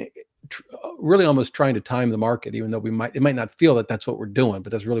start really almost trying to time the market, even though it might not feel that that's what we're doing,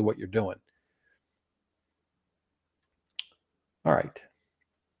 but that's really what you're doing. All right.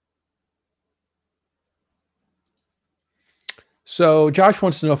 So Josh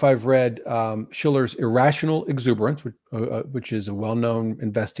wants to know if I've read Schiller's Irrational Exuberance, which is a well-known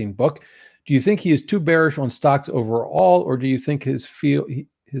investing book. Do you think he is too bearish on stocks overall, or do you think his feel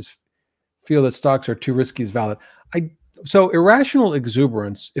that stocks are too risky is valid? So Irrational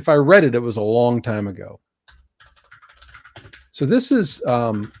Exuberance, if I read it, it was a long time ago. So this is,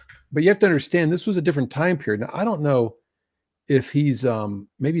 but you have to understand, this was a different time period. Now, I don't know if he's,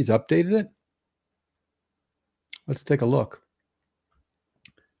 maybe he's updated it. Let's take a look.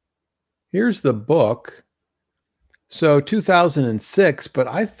 Here's the book. So 2006, but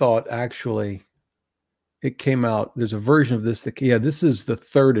I thought actually it came out, there's a version of this this is the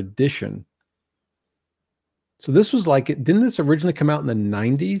 3rd edition. So this was like, didn't this originally come out in the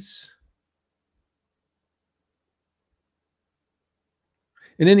 90s?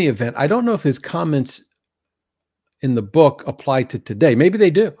 In any event, I don't know if his comments in the book apply to today. Maybe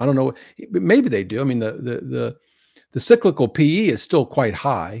they do. I don't know. Maybe they do. I mean, the cyclical PE is still quite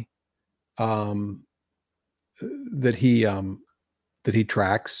high. That he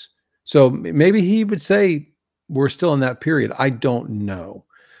tracks. So maybe he would say we're still in that period. I don't know,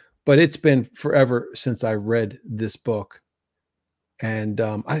 but it's been forever since I read this book, and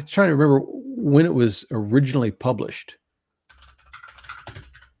I'm trying to remember when it was originally published.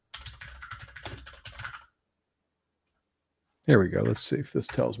 Here we go. Let's see if this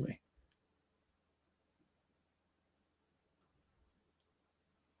tells me.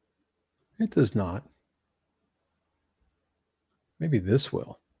 It does not. Maybe this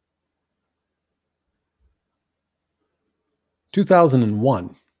will.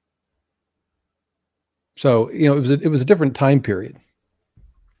 2001. So, it was a different time period.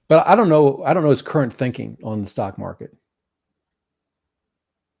 But I don't know his current thinking on the stock market.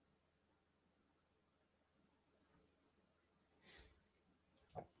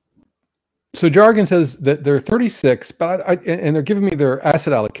 So Jargon says that there are 36, but and they're giving me their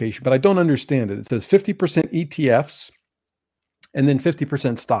asset allocation, but I don't understand it. It says 50% ETFs and then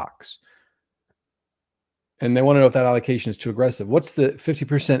 50% stocks. And they want to know if that allocation is too aggressive. What's the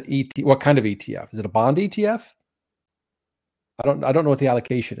 50% ETF? What kind of ETF? Is it a bond ETF? I don't know what the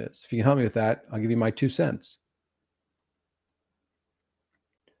allocation is. If you can help me with that, I'll give you my 2 cents.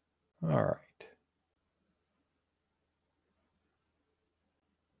 All right.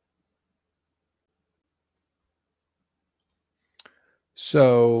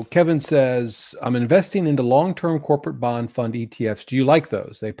 So Kevin says, I'm investing into long-term corporate bond fund ETFs. Do you like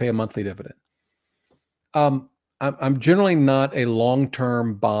those? They pay a monthly dividend. I'm generally not a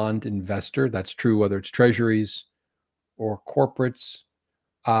long-term bond investor. That's true whether it's treasuries or corporates.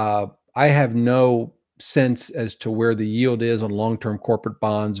 I have no sense as to where the yield is on long-term corporate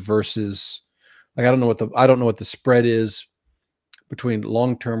bonds versus, like, I don't know what the spread is between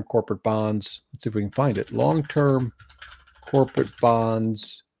long-term corporate bonds. Let's see if we can find it. Long-term corporate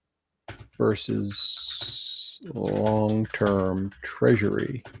bonds versus long-term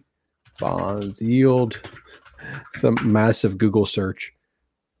treasury bonds yield. It's a massive Google search.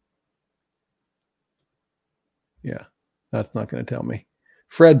 Yeah, that's not going to tell me.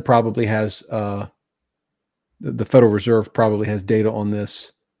 Fred probably has, the Federal Reserve probably has data on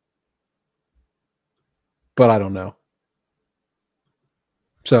this, but I don't know.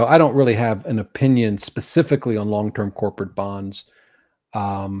 So I don't really have an opinion specifically on long-term corporate bonds.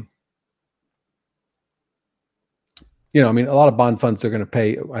 I mean, a lot of bond funds are going to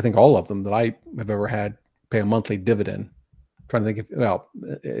pay, I think all of them that I have ever had pay a monthly dividend. I'm trying to think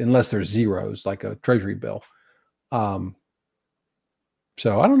unless there's zeros, like a treasury bill. So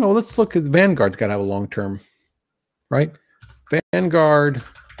I don't know. Let's look at Vanguard's got to have a long-term, right? Vanguard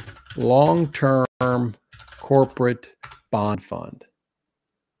long-term corporate bond fund.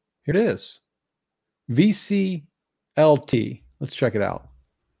 Here it is. VCLT. Let's check it out.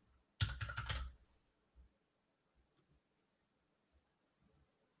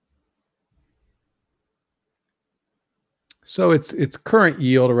 So its current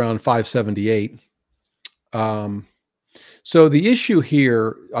yield around 578. So the issue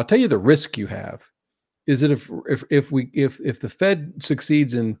here, I'll tell you the risk you have, is that if the Fed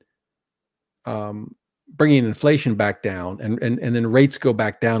succeeds in bringing inflation back down and then rates go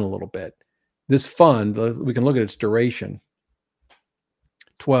back down a little bit, this fund, we can look at its duration.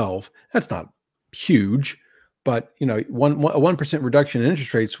 12. That's not huge, but a 1% reduction in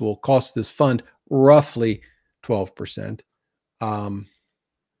interest rates will cost this fund roughly 12%.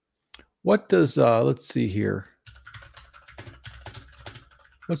 What does let's see here.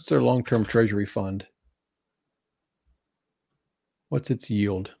 What's their long-term treasury fund? What's its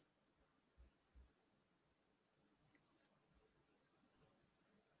yield?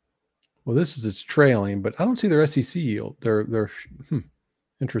 Well, this is its trailing, but I don't see their SEC yield. They're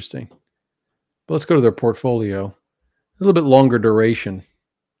interesting. But let's go to their portfolio. A little bit longer duration.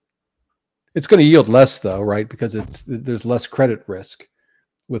 It's going to yield less, though, right? Because there's less credit risk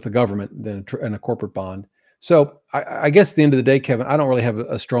with the government than in a corporate bond. So I guess at the end of the day, Kevin, I don't really have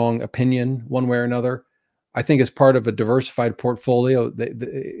a strong opinion one way or another. I think as part of a diversified portfolio,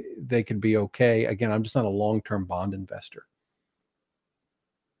 they could be okay. Again, I'm just not a long-term bond investor.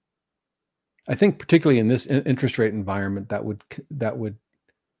 I think particularly in this interest rate environment, that would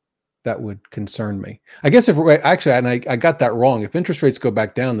concern me. I guess I got that wrong. If interest rates go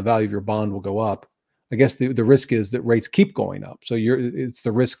back down, the value of your bond will go up. I guess the risk is that rates keep going up. So it's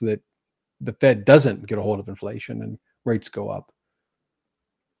the risk that the Fed doesn't get a hold of inflation and rates go up.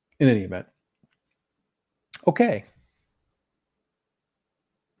 In any event. Okay.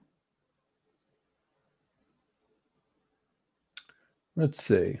 Let's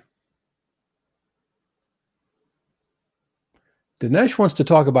see. Dinesh wants to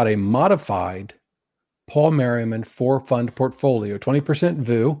talk about a modified Paul Merriman 4-fund portfolio, 20%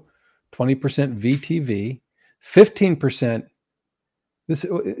 VU, 20% VTV, 15%.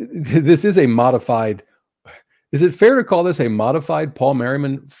 This is a modified. Is it fair to call this a modified Paul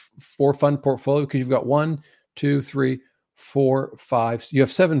Merriman 4-fund portfolio? Because you've got 1, 2, 3, 4, 5. You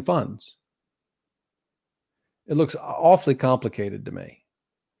have 7 funds. It looks awfully complicated to me.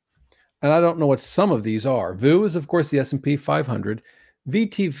 And I don't know what some of these are. VU is, of course, the S&P 500.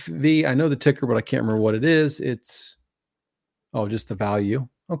 VTV, I know the ticker, but I can't remember what it is. It's, just the value.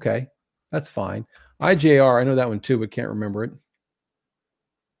 Okay, that's fine. IJR, I know that one too, but can't remember it.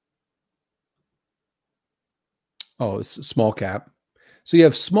 Oh, it's small cap. So you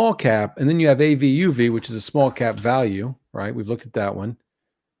have small cap, and then you have AVUV, which is a small cap value, right? We've looked at that one.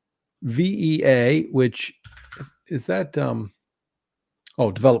 VEA, which is that,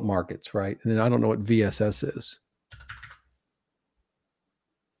 developed markets, right? And then I don't know what VSS is.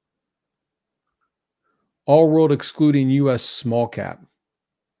 All world excluding U.S. small cap.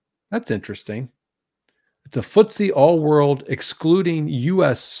 That's interesting. It's a FTSE all world excluding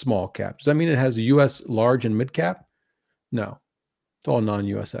U.S. small cap. Does that mean it has a U.S. large and mid cap? No, it's all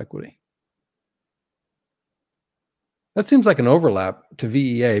non-U.S. equity. That seems like an overlap to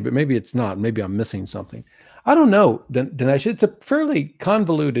VEA, but maybe it's not. Maybe I'm missing something. I don't know, Dinesh. It's a fairly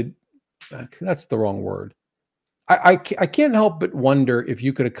convoluted, that's the wrong word. I can't help but wonder if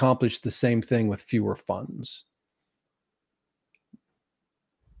you could accomplish the same thing with fewer funds.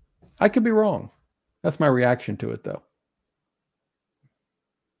 I could be wrong. That's my reaction to it, though.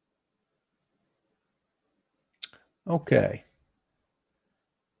 Okay.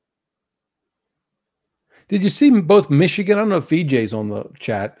 Did you see both Michigan? I don't know if VJ's on the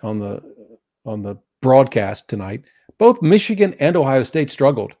chat on the broadcast tonight. Both Michigan and Ohio State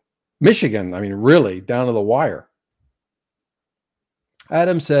struggled. Michigan, I mean, really down to the wire.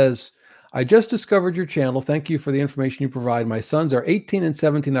 Adam says, I just discovered your channel. Thank you for the information you provide. My sons are 18 and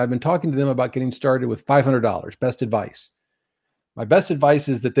 17. I've been talking to them about getting started with $500. Best advice. My best advice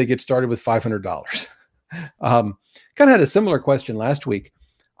is that they get started with $500. Kind of had a similar question last week.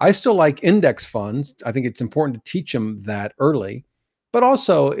 I still like index funds. I think it's important to teach them that early. But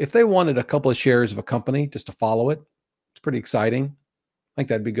also, if they wanted a couple of shares of a company just to follow it, it's pretty exciting. I think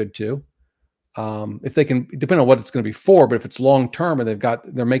that'd be good too. If they can, depending on what it's going to be for, but if it's long term and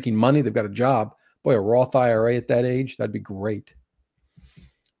they're making money, they've got a job. Boy, a Roth IRA at that age, that'd be great.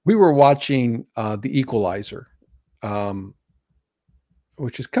 We were watching The Equalizer,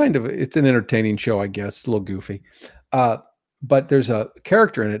 which is it's an entertaining show, I guess. It's a little goofy. But there's a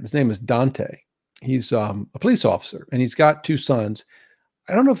character in it. His name is Dante. He's a police officer, and he's got 2 sons.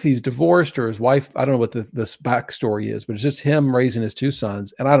 I don't know if he's divorced or his wife. I don't know what this backstory is, but it's just him raising his 2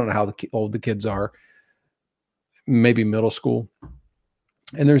 sons. And I don't know how old the kids are, maybe middle school.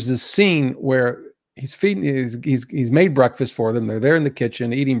 And there's this scene where he's feeding, he's made breakfast for them. They're there in the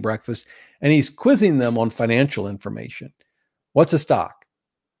kitchen eating breakfast, and he's quizzing them on financial information. What's a stock?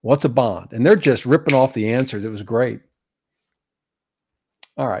 What's a bond? And they're just ripping off the answers. It was great.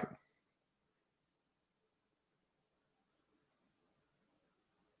 All right.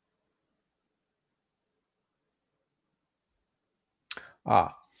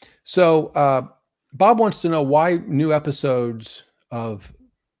 So Bob wants to know why new episodes of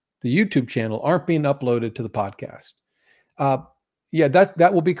the YouTube channel aren't being uploaded to the podcast. Yeah,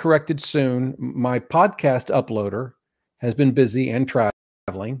 that will be corrected soon. My podcast uploader has been busy and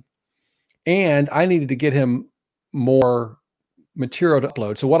traveling, and I needed to get him more material to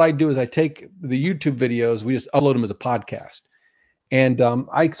upload. So what I do is I take the YouTube videos, we just upload them as a podcast, and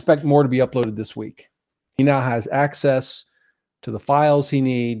I expect more to be uploaded this week. He now has access to the files he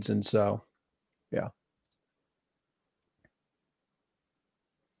needs, and so yeah.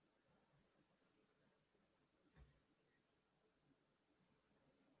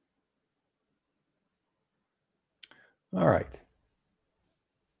 All right.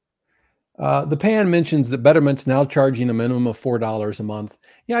 The pan mentions that Betterment's now charging a minimum of $4 a month.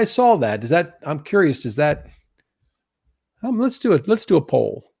 Yeah, I saw that. Does that? I'm curious. Does that? Let's do it. Let's do a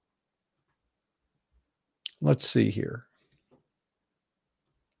poll. Let's see here.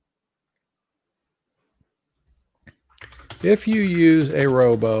 If you use a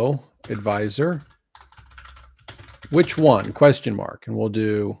robo advisor, which one? Question mark. And we'll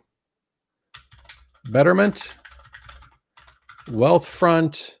do Betterment,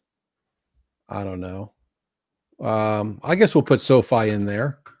 Wealthfront. I don't know. I guess we'll put SoFi in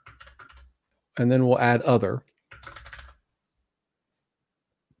there, and then we'll add other.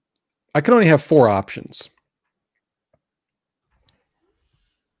 I can only have 4 options.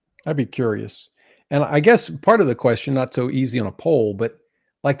 I'd be curious. And I guess part of the question, not so easy on a poll, but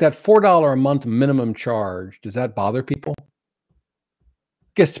like that $4 a month minimum charge, does that bother people? I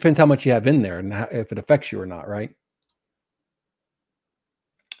guess it depends how much you have in there and if it affects you or not, right?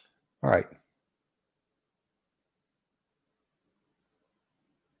 All right.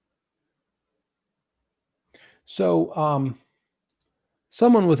 So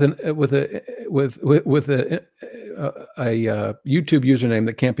someone with a YouTube username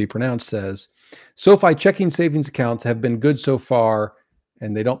that can't be pronounced says, SoFi checking savings accounts have been good so far,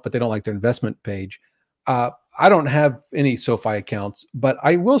 and they don't like their investment page. I don't have any SoFi accounts, but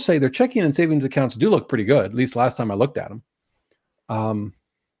I will say their checking and savings accounts do look pretty good. At least last time I looked at them.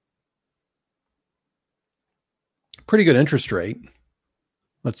 Pretty good interest rate.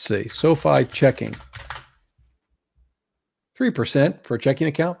 Let's see, SoFi checking. 3% for a checking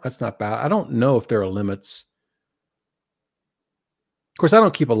account. That's not bad. I don't know if there are limits. Of course, I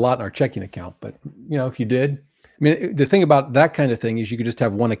don't keep a lot in our checking account, but if you did, I mean, the thing about that kind of thing is you could just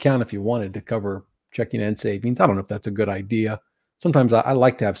have one account if you wanted to cover checking and savings. I don't know if that's a good idea. Sometimes I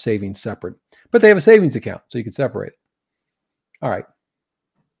like to have savings separate, but they have a savings account, so you can separate it. All right.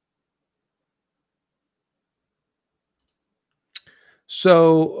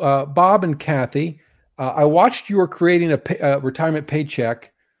 So Bob and Kathy, I watched you were creating a retirement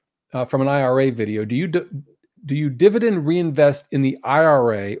paycheck from an IRA video. Do you dividend reinvest in the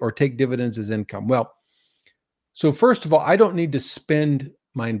IRA or take dividends as income? Well, so first of all, I don't need to spend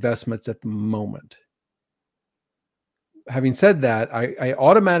my investments at the moment. Having said that, I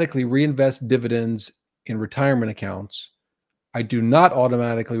automatically reinvest dividends in retirement accounts. I do not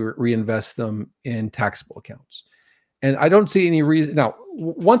automatically reinvest them in taxable accounts. And I don't see any reason. Now,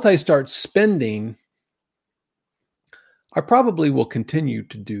 once I start spending, I probably will continue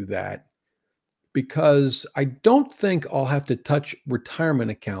to do that because I don't think I'll have to touch retirement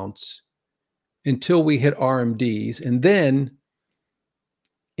accounts until we hit RMDs. And then,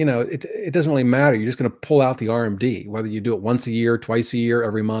 it doesn't really matter. You're just going to pull out the RMD, whether you do it once a year, twice a year,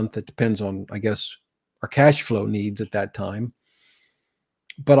 every month. It depends on, I guess, our cash flow needs at that time.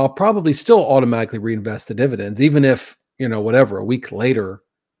 But I'll probably still automatically reinvest the dividends, even if, whatever, a week later,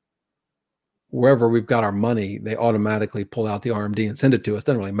 wherever we've got our money, they automatically pull out the RMD and send it to us.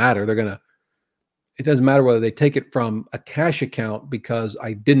 Doesn't really matter. It doesn't matter whether they take it from a cash account because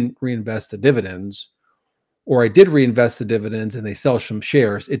I didn't reinvest the dividends, or I did reinvest the dividends and they sell some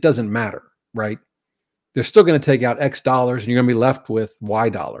shares. It doesn't matter, right? They're still going to take out X dollars and you're going to be left with Y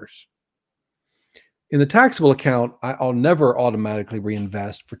dollars. In the taxable account, I'll never automatically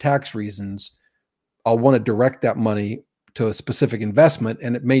reinvest for tax reasons. I'll want to direct that money to a specific investment,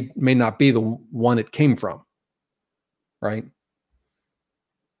 and it may not be the one it came from, right?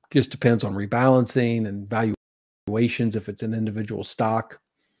 Just depends on rebalancing and valuations if it's an individual stock.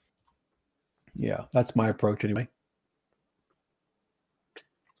 Yeah, that's my approach anyway.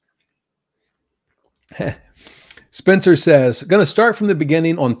 Spencer says, going to start from the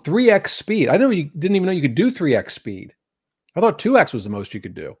beginning on 3x speed. I didn't even know you could do 3x speed. I thought 2x was the most you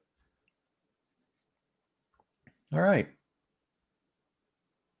could do. All right.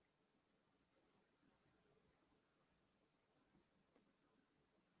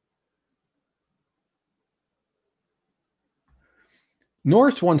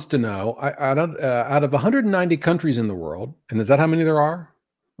 Norris wants to know, out of 190 countries in the world, and is that how many there are?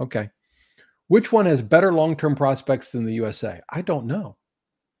 Okay. Which one has better long-term prospects than the USA? I don't know.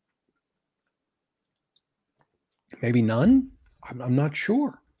 Maybe none? I'm not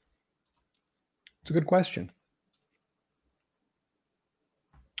sure. It's a good question.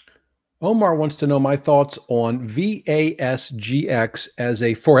 Omar wants to know my thoughts on VASGX as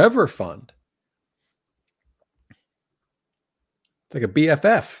a forever fund. It's like a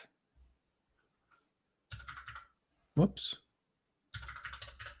BFF. Whoops.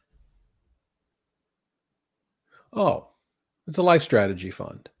 Oh, it's a life strategy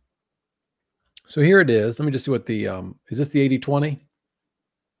fund. So here it is. Let me just see what the is this the 80/20?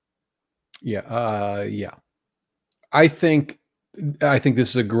 Yeah, yeah. I think this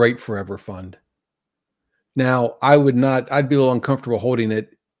is a great forever fund. Now, I'd be a little uncomfortable holding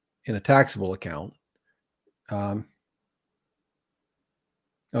it in a taxable account. Oh,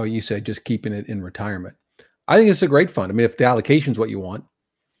 you said just keeping it in retirement. I think it's a great fund. I mean, if the allocation is what you want.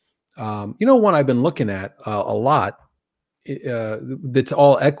 One I've been looking at a lot that's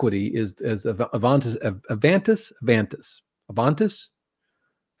all equity is Avantis.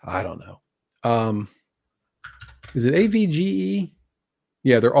 I don't know. Is it AVGE?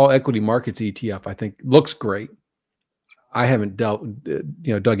 Yeah, they're all equity markets ETF. I think looks great. I haven't dug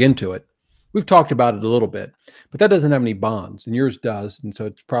into it. We've talked about it a little bit, but that doesn't have any bonds, and yours does, and so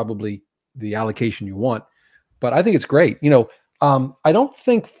it's probably the allocation you want. But I think it's great. I don't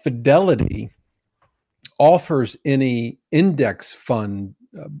think Fidelity offers any index-based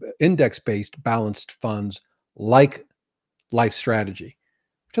balanced funds like Life Strategy,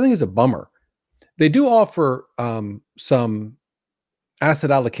 which I think is a bummer. They do offer some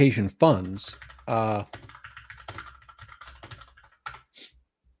asset allocation funds, and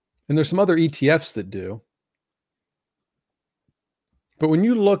there's some other ETFs that do. But when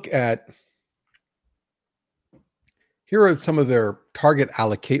you look at, here are some of their target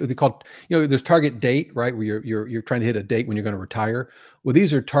allocate. What they call, there's target date, right? Where you're trying to hit a date when you're going to retire. Well,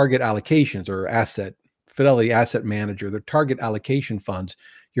 these are target allocations or Fidelity Asset Manager. They're target allocation funds.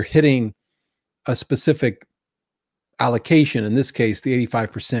 You're hitting a specific allocation. In this case, the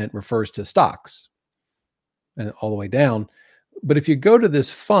 85% refers to stocks and all the way down. But if you go to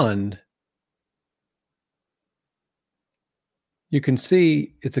this fund, you can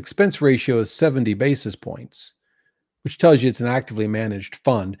see its expense ratio is 70 basis points, which tells you it's an actively managed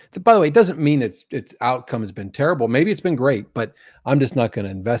fund. By the way, it doesn't mean its outcome has been terrible. Maybe it's been great, but I'm just not going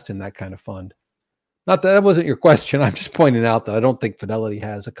to invest in that kind of fund. Not that wasn't your question. I'm just pointing out that I don't think Fidelity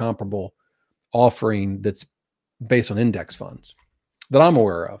has a comparable offering that's based on index funds that I'm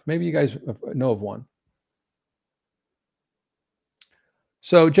aware of. Maybe you guys know of one.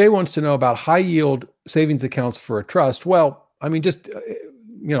 So Jay wants to know about high yield savings accounts for a trust. Well, I mean, just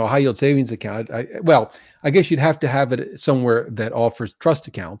a high yield savings account. I guess you'd have to have it somewhere that offers trust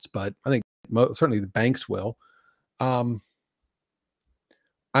accounts, but I think certainly the banks will. I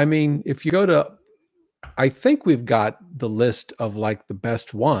mean, if you go to, I think we've got the list of like the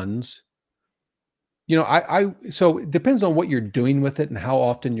best ones. So it depends on what you're doing with it and how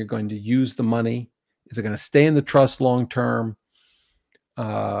often you're going to use the money. Is it going to stay in the trust long term?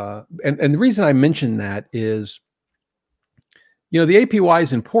 And the reason I mention that is, the APY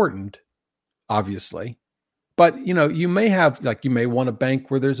is important, obviously, but you may want a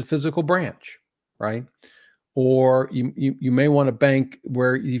bank where there's a physical branch, right? Or you may want a bank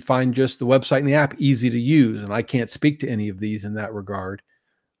where you find just the website and the app easy to use. And I can't speak to any of these in that regard.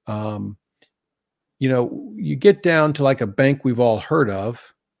 You get down to like a bank we've all heard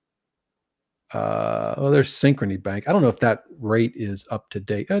of. There's Synchrony Bank. I don't know if that rate is up to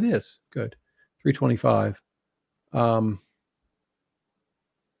date. Oh, it is. Good. 325.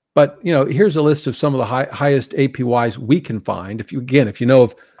 But here's a list of some of the highest APYs we can find. If you know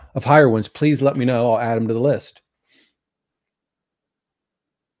of higher ones, please let me know. I'll add them to the list.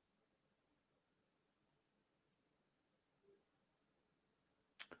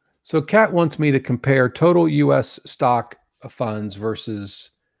 So Kat wants me to compare total U.S. stock funds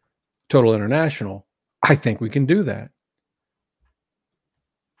versus total international. I think we can do that.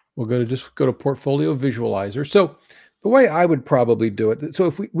 We'll go to Portfolio Visualizer. So the way I would probably do it. So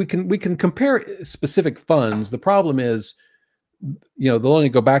if we can compare specific funds. The problem is, they'll only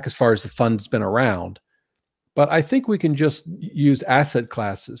go back as far as the fund's been around. But I think we can just use asset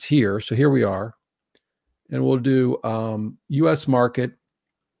classes here. So here we are, and we'll do U.S. market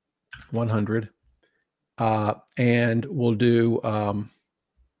 100, and we'll do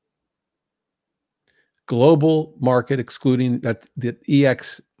global market, excluding that. The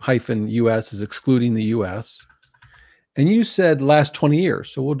EX-US is excluding the US. And you said last 20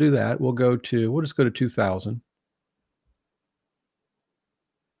 years, so we'll do that. We'll just go to 2000.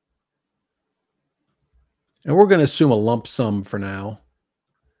 And we're going to assume a lump sum for now.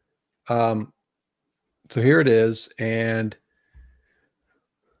 So here it is. And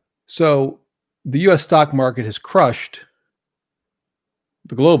so the U.S. stock market has crushed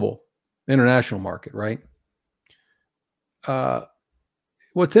the global international market, right?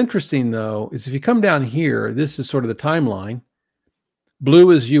 What's interesting, though, is if you come down here, this is sort of the timeline.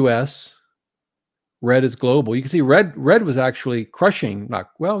 Blue is U.S., red is global. You can see red was actually crushing,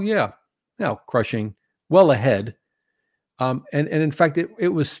 crushing well ahead. And in fact,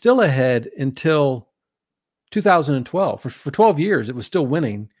 it was still ahead until 2012. For 12 years, it was still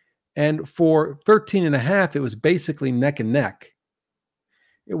winning. And for 13 and a half, it was basically neck and neck.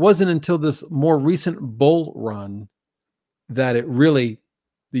 It wasn't until this more recent bull run that the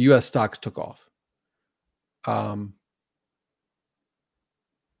U.S. stocks took off.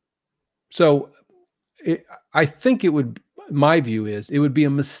 I think my view is it would be a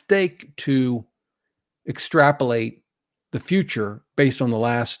mistake to extrapolate the future based on the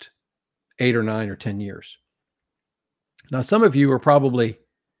last 8 or 9 or 10 years. Now, some of you are probably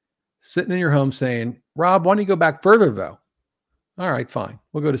sitting in your home saying, Rob, why don't you go back further, though? All right, fine.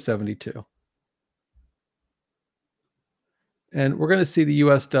 We'll go to 72. And we're going to see the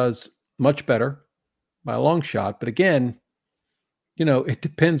U.S. does much better by a long shot. But again, it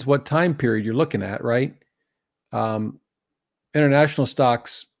depends what time period you're looking at, right? International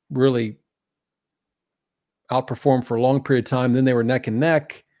stocks really outperformed for a long period of time. Then they were neck and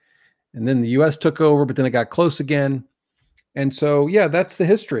neck. And then the U.S. took over, but then it got close again. And so, yeah, that's the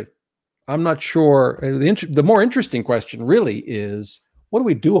history. I'm not sure. The more interesting question really is, what do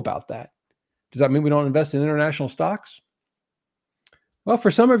we do about that? Does that mean we don't invest in international stocks? Well,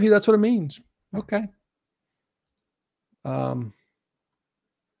 for some of you, that's what it means. Okay.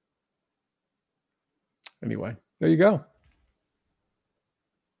 Anyway, there you go.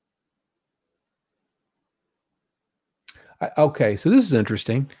 Okay, so this is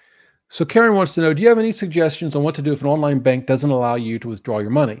interesting. So Karen wants to know, do you have any suggestions on what to do if an online bank doesn't allow you to withdraw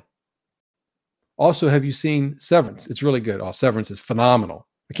your money? Also, have you seen Severance? It's really good. Oh, Severance is phenomenal.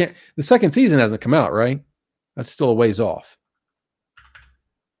 The second season hasn't come out, right? That's still a ways off.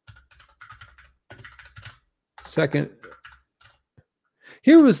 Second.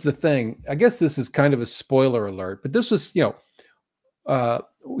 Here was the thing. I guess this is kind of a spoiler alert, but this was,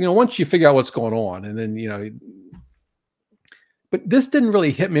 once you figure out what's going on, and then, but this didn't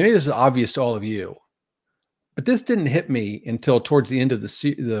really hit me. Maybe this is obvious to all of you, but this didn't hit me until towards the end of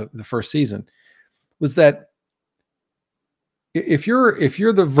the first season. Was that if you're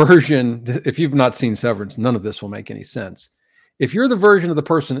the version, if you've not seen Severance, none of this will make any sense. If you're the version of the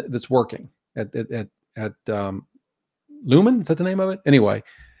person that's working at Lumen, is that the name of it? Anyway,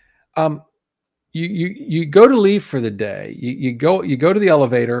 you go to leave for the day. You go to the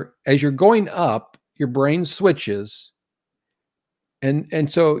elevator. As you're going up, your brain switches,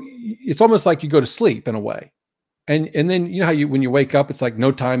 and so it's almost like you go to sleep in a way. And then how when you wake up, it's like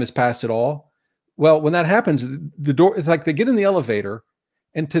no time has passed at all. Well, when that happens, the door, it's like they get in the elevator,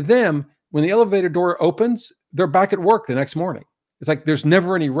 and to them, when the elevator door opens, they're back at work the next morning. It's like there's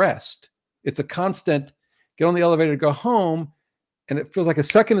never any rest. It's a constant get on the elevator to go home, and it feels like a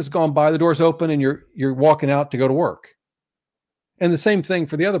second has gone by, the door's open, and you're walking out to go to work. And the same thing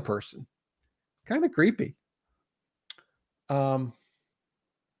for the other person. Kind of creepy. Has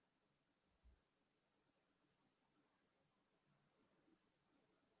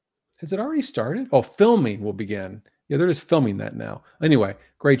it already started? Oh, filming will begin. Yeah, they're just filming that now. Anyway,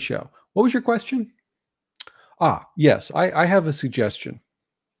 great show. What was your question? Yes, I have a suggestion.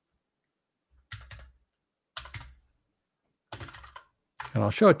 And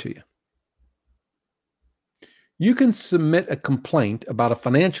I'll show it to you. You can submit a complaint about a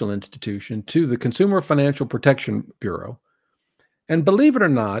financial institution to the Consumer Financial Protection Bureau. And believe it or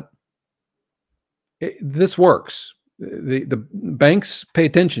not, this works. The banks pay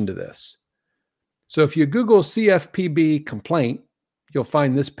attention to this. So if you Google CFPB complaint, you'll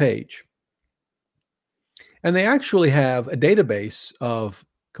find this page. And they actually have a database of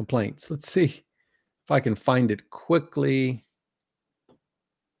complaints. Let's see if I can find it quickly.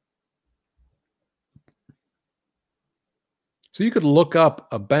 So you could look up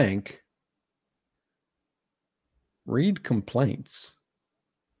a bank, read complaints.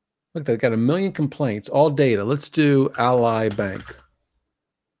 Look, they've got 1 million complaints, all data. Let's do Ally Bank.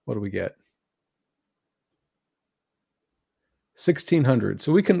 What do we get? 1,600.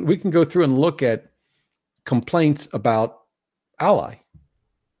 So we can go through and look at complaints about Ally.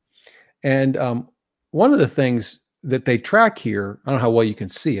 And one of the things that they track here, I don't know how well you can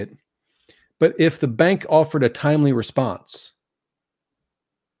see it, but if the bank offered a timely response.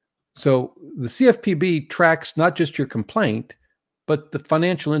 So the CFPB tracks not just your complaint, but the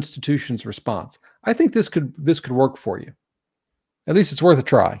financial institution's response. I think this could work for you. At least it's worth a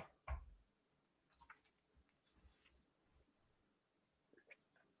try.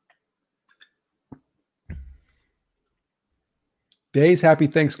 Days, happy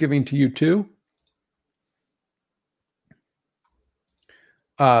Thanksgiving to you too.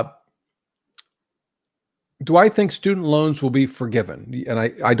 Do I think student loans will be forgiven? And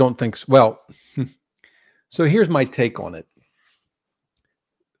I don't think so. Well, so here's my take on it.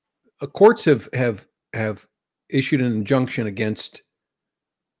 Courts have issued an injunction against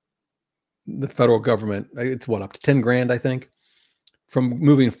the federal government. It's what, up to 10 grand, I think, from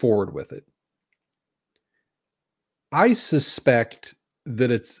moving forward with it. I suspect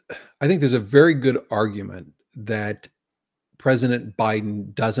that I think there's a very good argument that President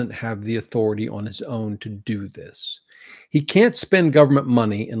Biden doesn't have the authority on his own to do this. He can't spend government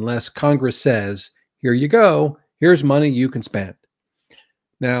money unless Congress says, here you go, here's money you can spend.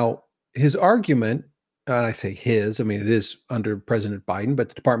 Now, his argument, and I say his, I mean, it is under President Biden, but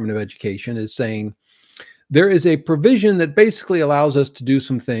the Department of Education is saying there is a provision that basically allows us to do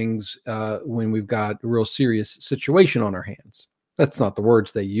some things when we've got a real serious situation on our hands. That's not the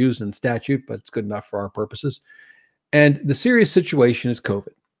words they use in statute, but it's good enough for our purposes. And the serious situation is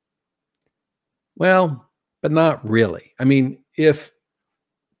COVID. Well, but not really. I mean, if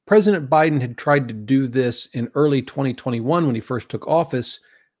President Biden had tried to do this in early 2021 when he first took office,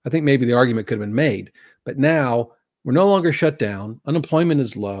 I think maybe the argument could have been made. But now we're no longer shut down. Unemployment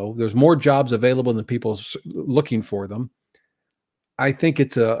is low. There's more jobs available than people looking for them. I think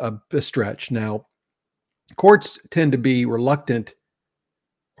it's a stretch. Now, courts tend to be reluctant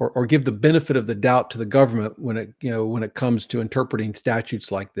or give the benefit of the doubt to the government when it comes to interpreting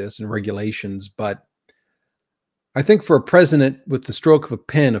statutes like this and regulations. But I think for a president with the stroke of a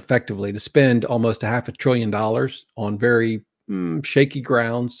pen effectively to spend almost $500 billion on very shaky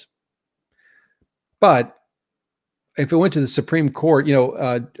grounds. But if it went to the Supreme Court,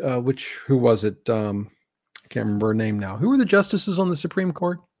 who was it? I can't remember her name now. Who were the justices on the Supreme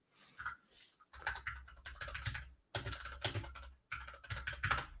Court?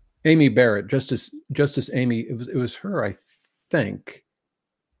 Amy Barrett, Justice Amy. It was her, I think.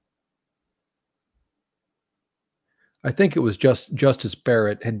 I think it was Justice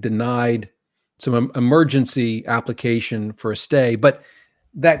Barrett had denied some emergency application for a stay, but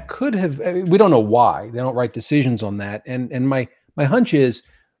that could have. We don't know why they don't write decisions on that. And my hunch is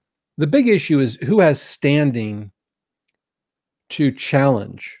the big issue is who has standing to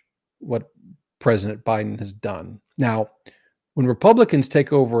challenge what President Biden has done. Now, when Republicans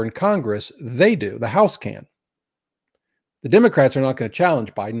take over in Congress, they do. The House can. The Democrats are not going to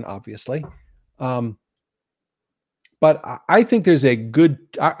challenge Biden, obviously. But I think there's a good,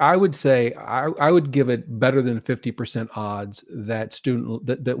 I would say, I would give it better than 50% odds that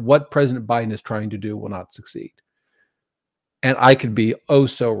that what President Biden is trying to do will not succeed. And I could be oh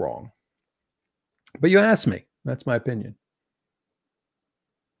so wrong. But you asked me. That's my opinion.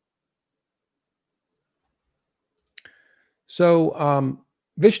 So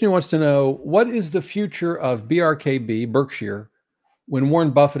Vishnu wants to know, what is the future of BRKB, Berkshire, when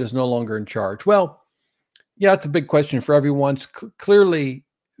Warren Buffett is no longer in charge? Well, yeah, it's a big question for everyone. Clearly,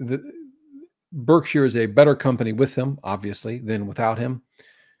 Berkshire is a better company with him, obviously, than without him.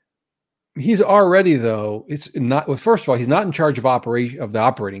 He's already, though, it's not. Well, first of all, he's not in charge of the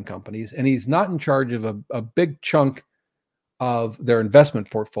operating companies, and he's not in charge of a big chunk of their investment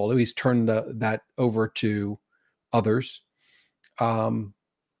portfolio. He's turned that over to others.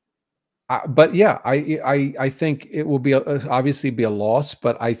 But yeah, I think it will be obviously be a loss,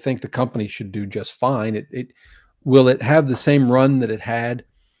 but I think the company should do just fine. Will it have the same run that it had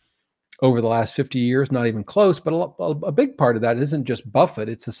over the last 50 years? Not even close. But a big part of that isn't just Buffett;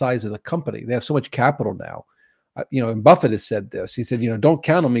 it's the size of the company. They have so much capital now. And Buffett has said this. He said, don't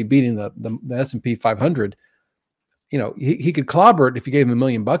count on me beating the S&P 500. He could clobber it if you gave him $1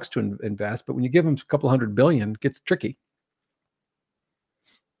 million to invest, but when you give him a couple $100 billion, it gets tricky.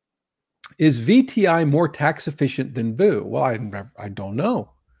 Is VTI more tax efficient than VU? Well, I don't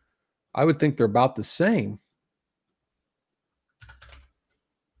know. I would think they're about the same.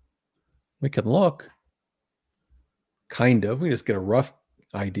 We can look. Kind of. We just get a rough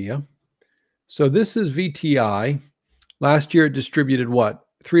idea. So this is VTI. Last year it distributed what?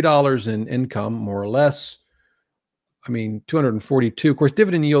 $3 in income, more or less. I mean, 242. Of course,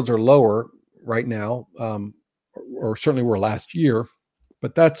 dividend yields are lower right now, or certainly were last year.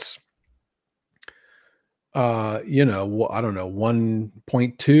 But that's I don't know,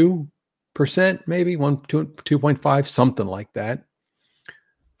 1.2%, maybe 2.5, something like that.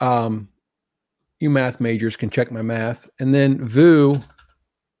 You math majors can check my math. And then VU,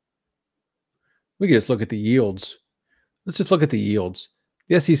 we can just look at the yields. Let's just look at the yields.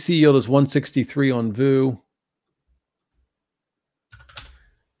 The SEC yield is 163 on VU.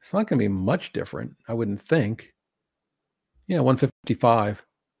 It's not going to be much different, I wouldn't think. Yeah, 155.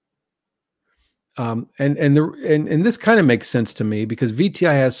 And this kind of makes sense to me because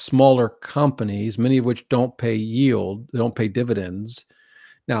VTI has smaller companies, many of which don't pay yield, they don't pay dividends.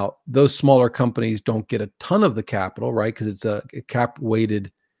 Now, those smaller companies don't get a ton of the capital, right? Because it's a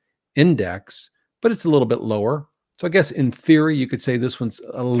cap-weighted index, but it's a little bit lower. So I guess in theory, you could say this one's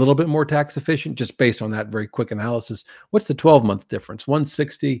a little bit more tax efficient just based on that very quick analysis. What's the 12-month difference?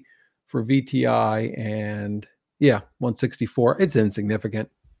 160 for VTI and, yeah, 164. It's insignificant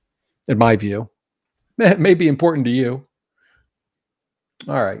in my view. It may be important to you.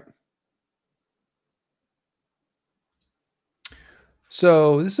 All right.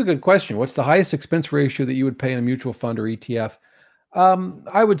 So this is a good question. What's the highest expense ratio that you would pay in a mutual fund or ETF?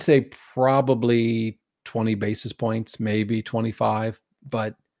 I would say probably 20 basis points, maybe 25,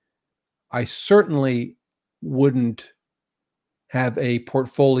 but I certainly wouldn't have a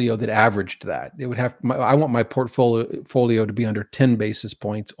portfolio that averaged that. It would have, I want my portfolio to be under 10 basis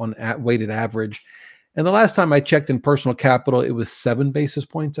points on weighted average. And the last time I checked in Personal Capital, it was 7 basis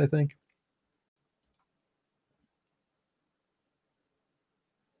points, I think.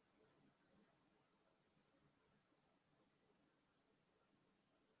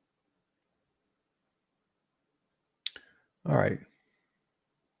 All right.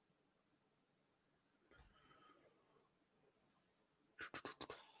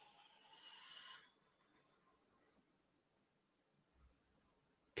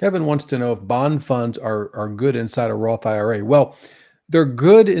 Kevin wants to know if bond funds are good inside a Roth IRA. Well, they're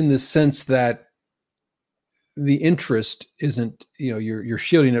good in the sense that the interest isn't, you're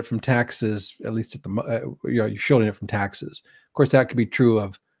shielding it from taxes, at least at the, you're shielding it from taxes. Of course, that could be true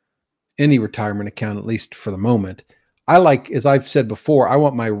of any retirement account, at least for the moment. I like, as I've said before, I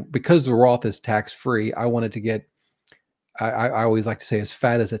want because the Roth is tax-free, I want it to get, I always like to say, as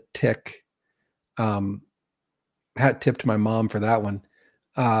fat as a tick. Hat tip to my mom for that one.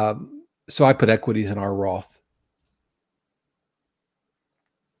 So I put equities in our Roth.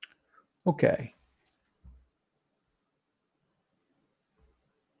 Okay.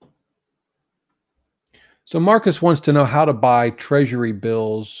 So Marcus wants to know how to buy treasury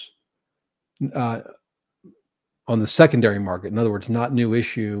bills on the secondary market. In other words, not new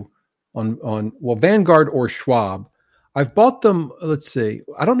issue on Vanguard or Schwab. I've bought them. Let's see.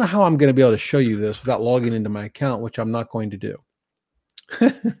 I don't know how I'm going to be able to show you this without logging into my account, which I'm not going to do.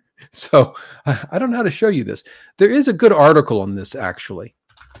 So I don't know how to show you this. There is a good article on this, actually.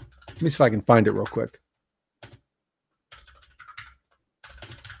 Let me see if I can find it real quick.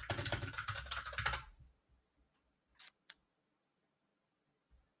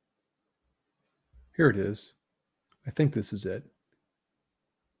 Here it is. I think this is it.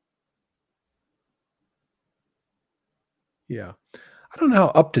 Yeah. I don't know how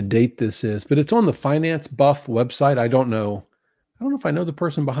up to date this is, but it's on the Finance Buff website. I don't know if I know the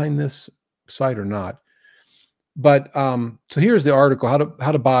person behind this site or not. But so here's the article: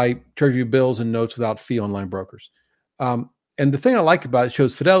 how to buy treasury bills and notes without fee online brokers. And the thing I like about it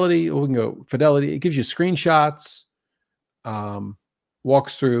shows Fidelity. We can go Fidelity. It gives you screenshots,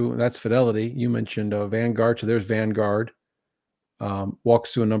 walks through. That's Fidelity. You mentioned Vanguard, so there's Vanguard.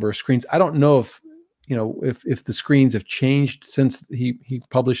 Walks through a number of screens. I don't know if the screens have changed since he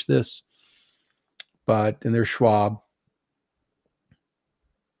published this, and there's Schwab.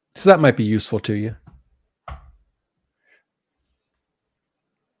 So that might be useful to you.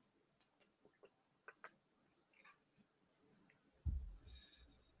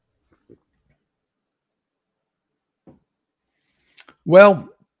 Well,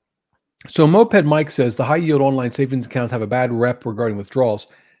 so Moped Mike says the high yield online savings accounts have a bad rep regarding withdrawals.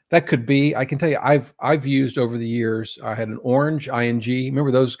 That could be. I can tell you, I've used over the years. I had an Orange, ING. Remember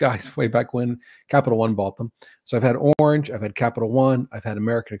those guys way back when Capital One bought them? So I've had Orange, I've had Capital One, I've had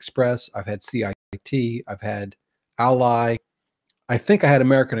American Express, I've had CIT, I've had Ally. I think I had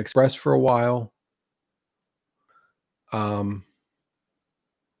American Express for a while.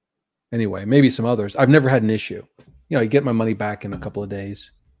 Anyway, maybe some others. I've never had an issue. You get my money back in a couple of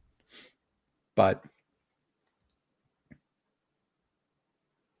days. But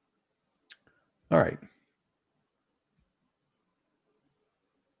all right.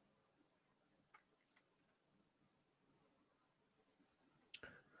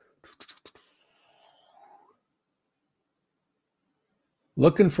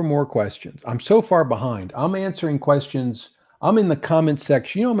 Looking for more questions. I'm so far behind. I'm answering questions. I'm in the comment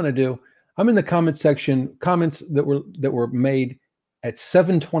section. You know what I'm going to do? I'm in the comment section, comments that were made at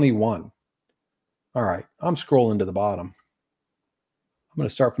 7:21. All right, I'm scrolling to the bottom. I'm going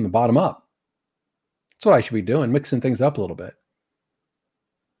to start from the bottom up. That's what I should be doing, mixing things up a little bit.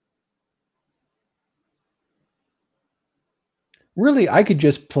 Really, I could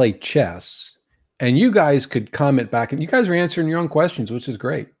just play chess and you guys could comment back, and you guys are answering your own questions, which is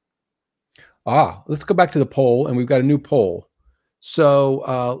great. Let's go back to the poll, and we've got a new poll.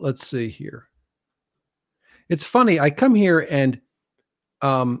 So let's see here. It's funny. I come here and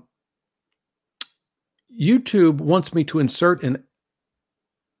YouTube wants me to insert an.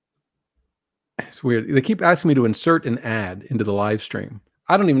 It's weird. They keep asking me to insert an ad into the live stream.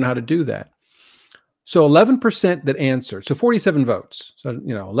 I don't even know how to do that. So 11% that answered. So 47 votes. So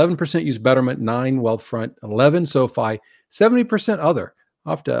 11% use Betterment, 9 Wealthfront, 11 SoFi, 70% other.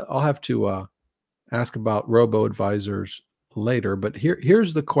 I'll have to ask about robo advisors later. But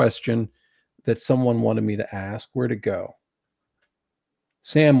here's the question that someone wanted me to ask. Where to go?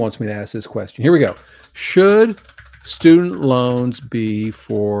 Sam wants me to ask this question. Here we go. Should student loans be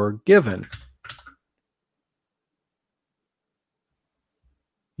forgiven?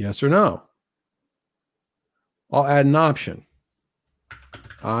 Yes or no? I'll add an option.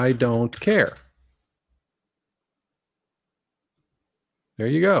 I don't care. There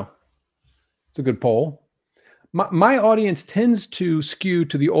you go. It's a good poll. My audience tends to skew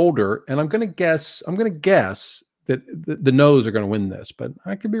to the older, and I'm going to guess that the no's are going to win this, but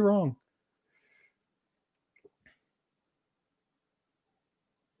I could be wrong.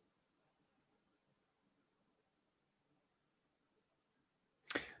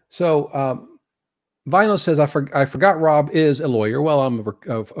 So Vino says, I forgot Rob is a lawyer. Well, I'm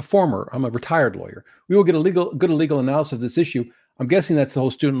a retired lawyer. We will get a good legal analysis of this issue. I'm guessing that's the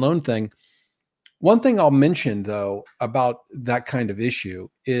whole student loan thing. One thing I'll mention, though, about that kind of issue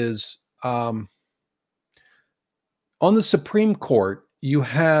is on the Supreme Court,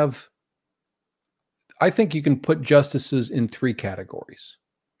 I think you can put justices in 3 categories.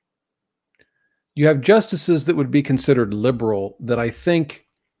 You have justices that would be considered liberal that I think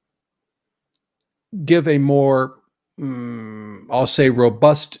give a more, I'll say,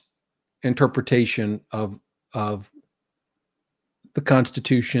 robust interpretation of the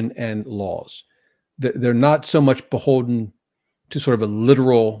Constitution and laws. They're not so much beholden to sort of a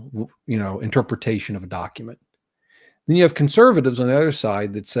literal, interpretation of a document. Then you have conservatives on the other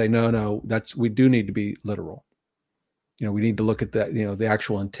side that say, no, we do need to be literal. We need to look at the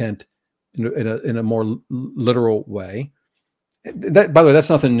actual intent in a more literal way. That, by the way, that's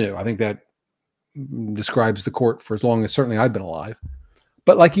nothing new. I think that describes the court for as long as certainly I've been alive.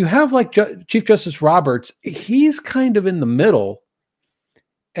 But like you have Chief Justice Roberts, he's kind of in the middle,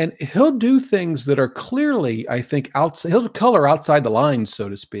 and he'll do things that are clearly, I think, outside. He'll color outside the lines, so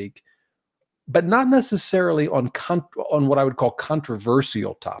to speak, but not necessarily on what I would call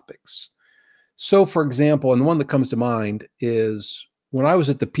controversial topics. So, for example, and the one that comes to mind is when I was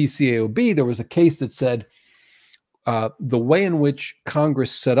at the PCAOB, there was a case that said the way in which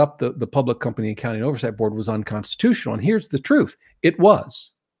Congress set up the Public Company Accounting Oversight Board was unconstitutional. And here's the truth. It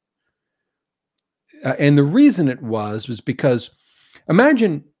was. And the reason it was because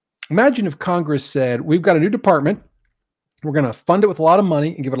imagine if Congress said, we've got a new department, we're going to fund it with a lot of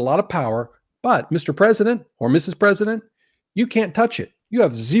money and give it a lot of power, but Mr. President or Mrs. President, you can't touch it. You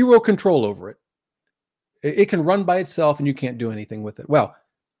have zero control over it. It can run by itself and you can't do anything with it. Well,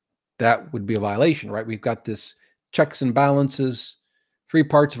 that would be a violation, right? We've got this checks and balances, 3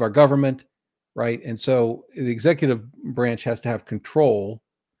 parts of our government, right? And so the executive branch has to have control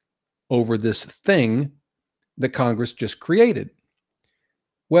over this thing that Congress just created.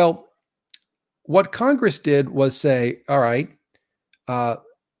 Well, what Congress did was say, all right,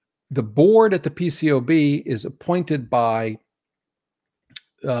 the board at the PCOB is appointed by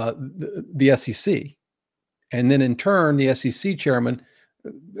the SEC. And then in turn, the SEC chairman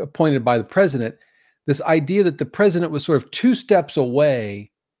appointed by the president. This idea that the president was sort of 2 steps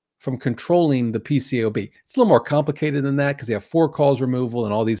away from controlling the PCOB. It's a little more complicated than that because they have 4 calls removal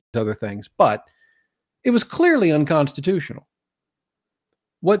and all these other things, but it was clearly unconstitutional.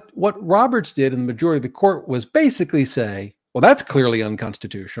 What Roberts did in the majority of the court was basically say, well, that's clearly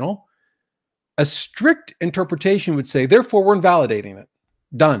unconstitutional. A strict interpretation would say, therefore, we're invalidating it.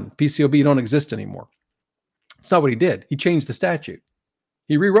 Done. PCOB don't exist anymore. It's not what he did. He changed the statute.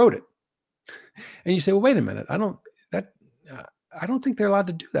 He rewrote it. And you say, well, wait a minute. I don't think they're allowed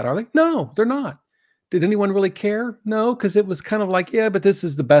to do that, are they? No, they're not. Did anyone really care? No, because it was kind of like, yeah, but this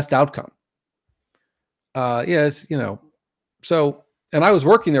is the best outcome. Yes, so, and I was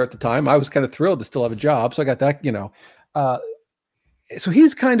working there at the time. I was kind of thrilled to still have a job. So I got that, So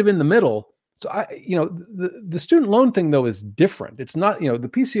he's kind of in the middle. So the student loan thing though is different. It's not, the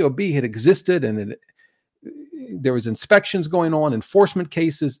PCOB had existed and there was inspections going on, enforcement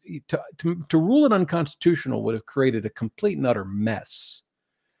cases. To rule it unconstitutional would have created a complete and utter mess.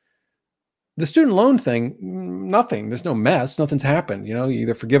 The student loan thing, nothing. There's no mess. Nothing's happened. You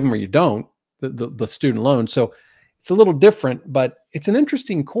either forgive them or you don't. The student loan. So it's a little different, but it's an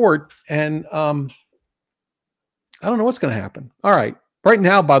interesting court, and I don't know what's going to happen. All right. Right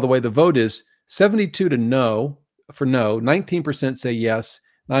now, by the way, the vote is 72 to no for no. 19% say yes.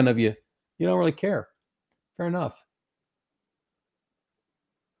 9 of you don't really care. Fair enough.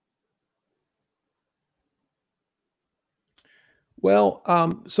 Well,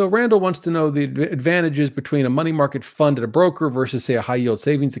 so Randall wants to know the advantages between a money market fund at a broker versus, say, a high yield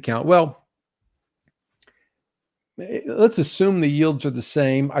savings account. Well, let's assume the yields are the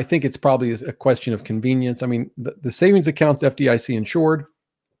same. I think it's probably a question of convenience. I mean, the savings account's FDIC insured.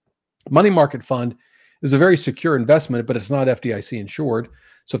 Money market fund is a very secure investment, but it's not FDIC insured.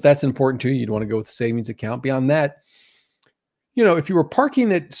 So if that's important to you, you'd want to go with the savings account. Beyond that, if you were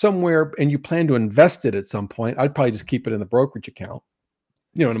parking it somewhere and you plan to invest it at some point, I'd probably just keep it in the brokerage account,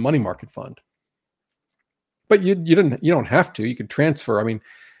 in a money market fund. But you don't have to. You can transfer. I mean,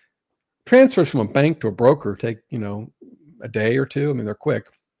 transfers from a bank to a broker take, a day or two. I mean, they're quick.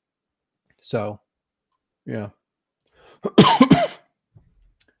 So, yeah.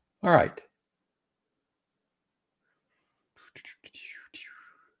 All right.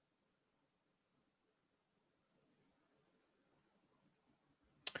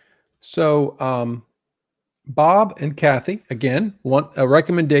 So, Bob and Kathy, again, want a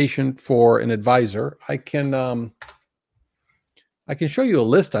recommendation for an advisor. I can show you a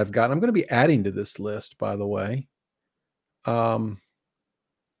list I've got. I'm going to be adding to this list, by the way.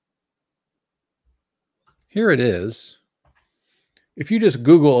 Here it is. If you just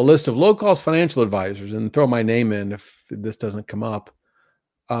Google a list of low-cost financial advisors and throw my name in, if this doesn't come up,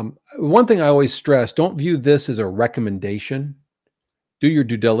 one thing I always stress, don't view this as a recommendation. Do your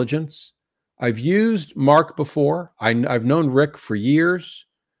due diligence. I've used Mark before. I've known Rick for years.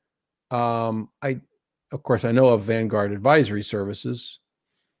 Of course, I know of Vanguard Advisory Services.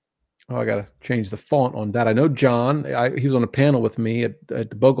 Oh, I got to change the font on that. I know John. He was on a panel with me at the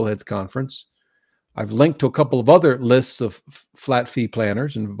Bogleheads conference. I've linked to a couple of other lists of flat fee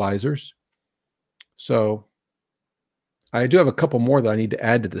planners and advisors. So I do have a couple more that I need to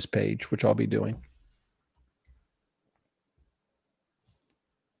add to this page, which I'll be doing.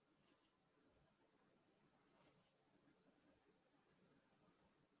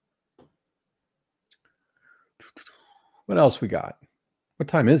 What else we got? What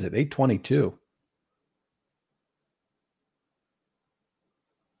time is it? 8:22.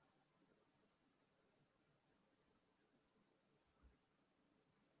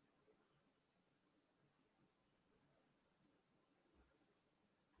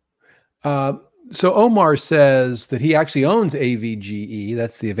 So Omar says that he actually owns AVGE.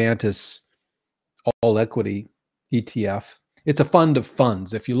 That's the Avantis All Equity ETF. It's a fund of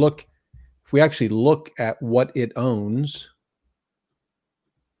funds. If we actually look at what it owns,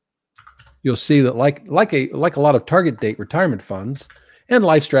 you'll see that like a lot of target date retirement funds and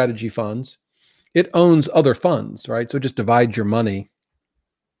life strategy funds, it owns other funds, right? So it just divides your money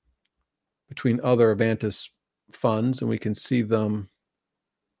between other Avantis funds, and we can see them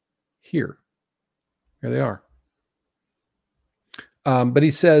here. Here they are. But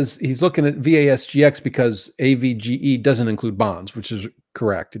he says he's looking at VASGX because AVGE doesn't include bonds, which is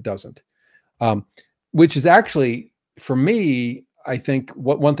correct. It doesn't. Which is actually, for me, I think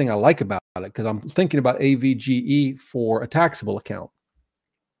one thing I like about it, because I'm thinking about AVGE for a taxable account.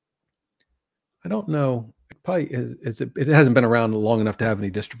 I don't know. It probably it hasn't been around long enough to have any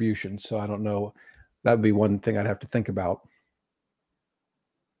distributions, so I don't know. That would be one thing I'd have to think about.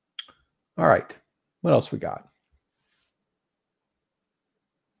 All right. What else we got?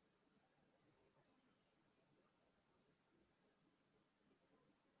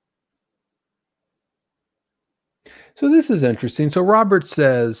 So this is interesting. So Robert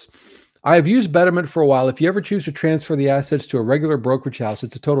says, I have used Betterment for a while. If you ever choose to transfer the assets to a regular brokerage house,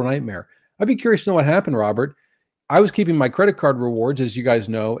 it's a total nightmare. I'd be curious to know what happened, Robert. I was keeping my credit card rewards, as you guys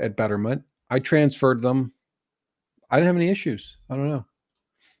know, at Betterment. I transferred them. I didn't have any issues. I don't know.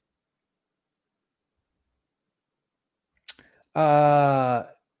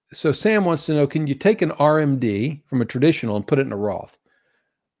 So Sam wants to know, can you take an RMD from a traditional and put it in a Roth?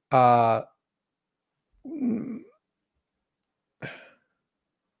 I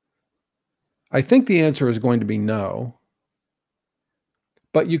think the answer is going to be no.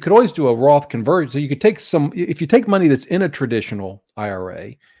 But you could always do a Roth conversion. So you could take if you take money that's in a traditional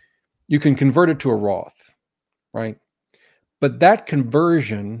IRA, you can convert it to a Roth, right? But that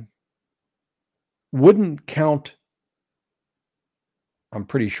conversion wouldn't count, I'm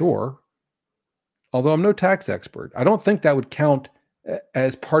pretty sure, although I'm no tax expert. I don't think that would count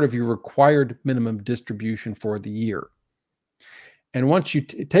as part of your required minimum distribution for the year. And once you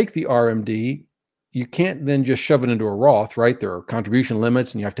take the RMD, you can't then just shove it into a Roth, right? There are contribution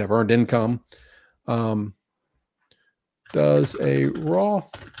limits and you have to have earned income. Does a Roth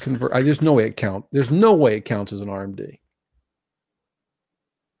convert? There's no way it counts. There's no way it counts as an RMD.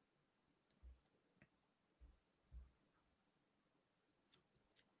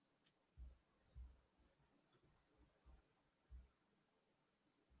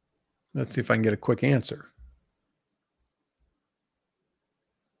 Let's see if I can get a quick answer.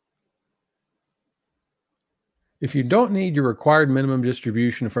 If you don't need your required minimum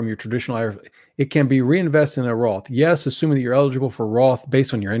distribution from your traditional IRA, it can be reinvested in a Roth. Yes, assuming that you're eligible for Roth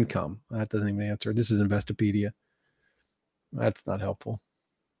based on your income. That doesn't even answer. This is Investopedia. That's not helpful.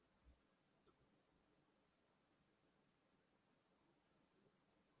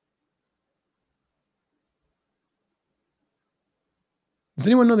 Does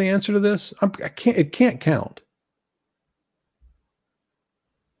anyone know the answer to this? It can't count.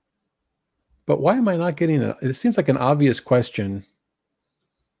 But why am I not getting it? It seems like an obvious question.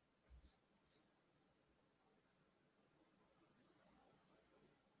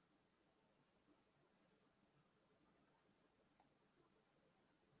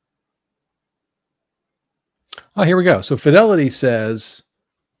 Oh, here we go. So Fidelity says,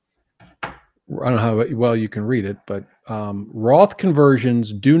 I don't know how well you can read it, but Roth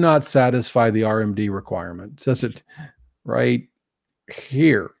conversions do not satisfy the RMD requirement. It says it right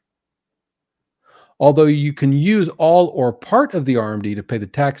here. Although you can use all or part of the RMD to pay the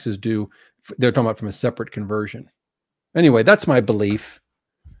taxes due, they're talking about from a separate conversion. Anyway, that's my belief.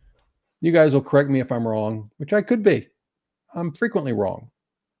 You guys will correct me if I'm wrong, which I could be. I'm frequently wrong.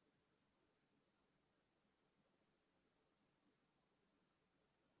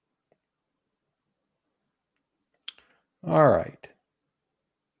 All right.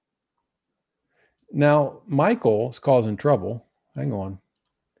 Now, Michael is causing trouble. Hang on.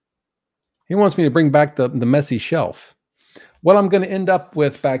 He wants me to bring back the messy shelf. What I'm going to end up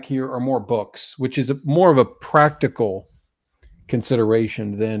with back here are more books, which is more of a practical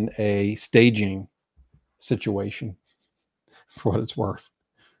consideration than a staging situation, for what it's worth.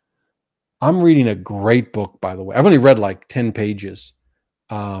 I'm reading a great book, by the way. I've only read like 10 pages.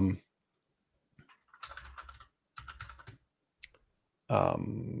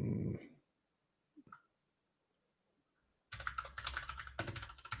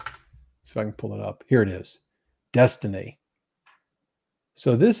 See if I can pull it up. Here it is. Destiny.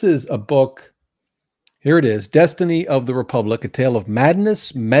 So this is a book. Here it is. Destiny of the Republic, a tale of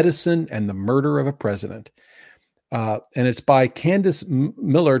madness, medicine, and the murder of a president. And it's by Candace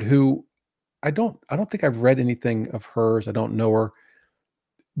Millard, who I don't think I've read anything of hers. I don't know her,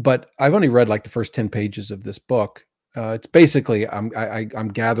 but I've only read like the first 10 pages of this book. It's basically I'm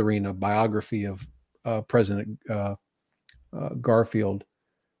gathering a biography of President Garfield,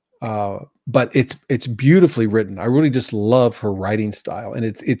 but it's beautifully written. I really just love her writing style, and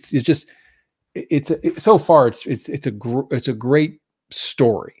it's so far it's a great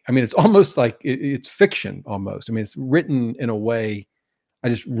story. I mean, it's almost like it's fiction almost. I mean, it's written in a way I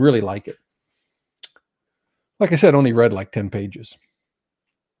just really like it. Like I said, I only read like 10 pages.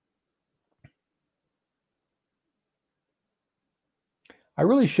 I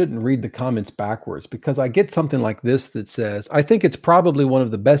really shouldn't read the comments backwards because I get something like this that says, I think it's probably one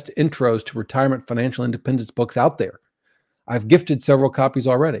of the best intros to retirement financial independence books out there. I've gifted several copies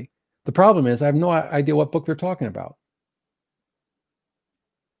already. The problem is I have no idea what book they're talking about.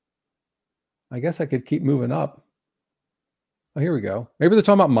 I guess I could keep moving up. Oh, here we go. Maybe they're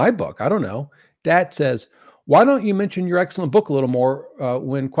talking about my book. I don't know. Dad says, why don't you mention your excellent book a little more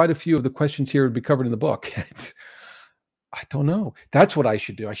when quite a few of the questions here would be covered in the book? I don't know. That's what I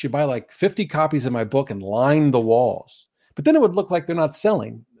should do. I should buy like 50 copies of my book and line the walls. But then it would look like they're not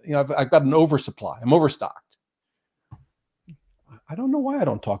selling. You know, I've got an oversupply. I'm overstocked. I don't know why I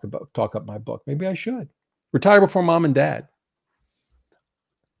don't talk up my book. Maybe I should. Retire before mom and dad.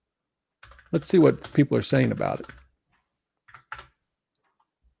 Let's see what people are saying about it.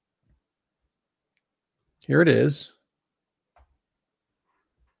 Here it is.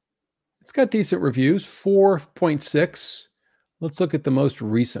 It's got decent reviews, 4.6. Let's look at the most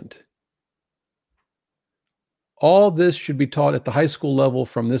recent. All this should be taught at the high school level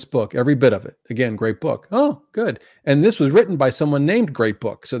from this book, every bit of it. Again, great book. Oh, good. And this was written by someone named Great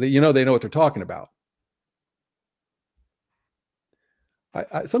Book, so that they know what they're talking about.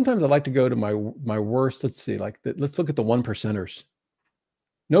 I sometimes I like to go to my worst. Let's see, let's look at the 1%ers.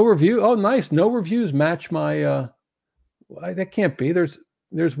 No review. Oh, nice. No reviews match my. That can't be. There's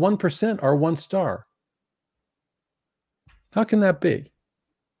 1% are 1 star. How can that be?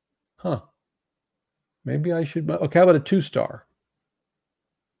 Huh. Maybe I should. Okay, how about a 2 star?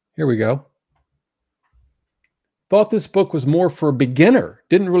 Here we go. Thought this book was more for a beginner.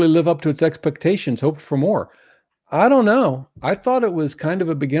 Didn't really live up to its expectations. Hoped for more. I don't know. I thought it was kind of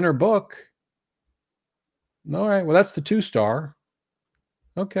a beginner book. All right. Well, that's the 2 star.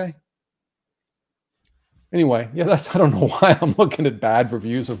 Okay. Anyway, yeah, I don't know why I'm looking at bad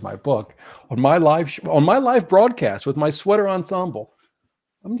reviews of my book on my live broadcast with my sweater ensemble.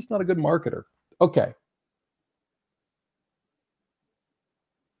 I'm just not a good marketer. Okay.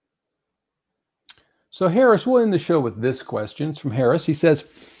 So Harris, we'll end the show with this question. It's from Harris. He says,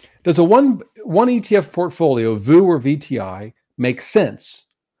 does a one ETF portfolio, VU or VTI, make sense?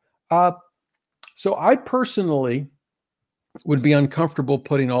 So I personally would be uncomfortable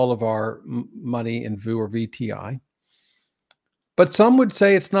putting all of our money in VU or VTI. But some would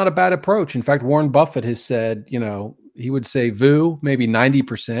say it's not a bad approach. In fact, Warren Buffett has said, he would say VU, maybe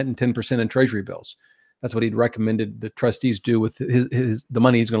 90% and 10% in treasury bills. That's what he'd recommended the trustees do with the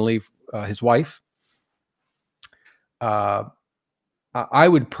money he's going to leave his wife. I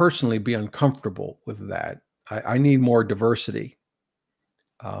would personally be uncomfortable with that. I need more diversity.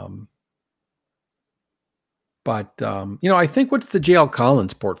 But I think what's the J.L.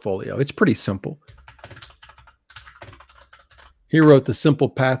 Collins portfolio? It's pretty simple. He wrote The Simple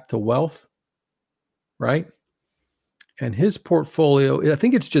Path to Wealth, right? And his portfolio, I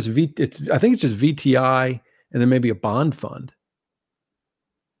think it's just VTI and then maybe a bond fund.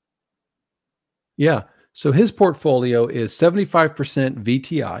 Yeah. So his portfolio is 75%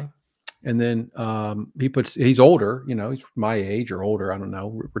 VTI. And then he's older, he's my age or older, I don't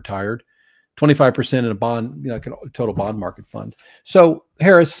know, retired. 25% in a bond, like a total bond market fund. So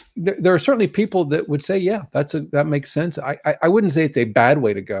Harris, there are certainly people that would say, yeah, that makes sense. I wouldn't say it's a bad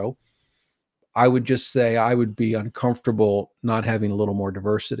way to go. I would just say I would be uncomfortable not having a little more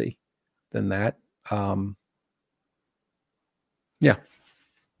diversity than that. Yeah.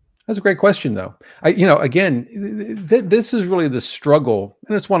 That's a great question, though. Again, this is really the struggle,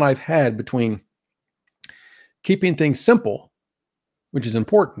 and it's one I've had between keeping things simple, which is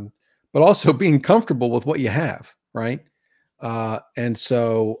important, but also being comfortable with what you have, right? And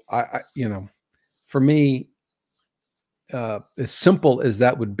so, for me, as simple as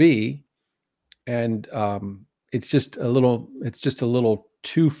that would be, and it's just a little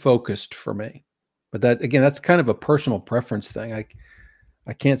too focused for me. But that's kind of a personal preference thing.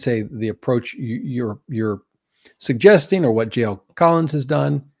 I can't say the approach you're suggesting or what J.L. Collins has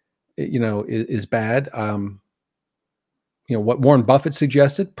done, is bad. What Warren Buffett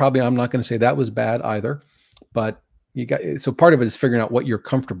suggested, probably I'm not going to say that was bad either. But so part of it is figuring out what you're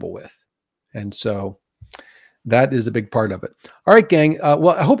comfortable with, and so that is a big part of it. All right, gang. Well,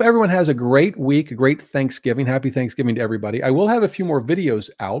 I hope everyone has a great week, a great Thanksgiving. Happy Thanksgiving to everybody. I will have a few more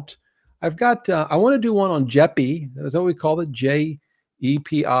videos out. I've got. I want to do one on JEPI. That's what we call it, JEPI.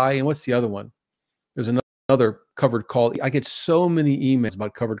 And what's the other one? There's another covered call. I get so many emails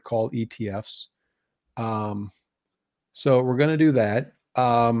about covered call ETFs. So we're going to do that.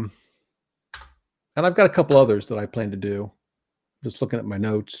 And I've got a couple others that I plan to do. Just looking at my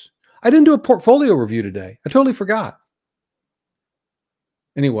notes. I didn't do a portfolio review today. I totally forgot.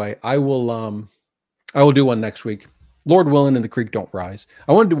 Anyway, I will do one next week. Lord willing and the creek don't rise.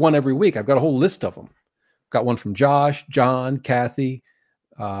 I want to do one every week. I've got a whole list of them. Got one from Josh, John, Kathy.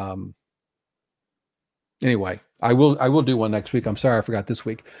 Anyway, I will do one next week. I'm sorry I forgot this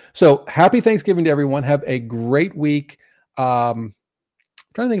week. So happy Thanksgiving to everyone. Have a great week. I'm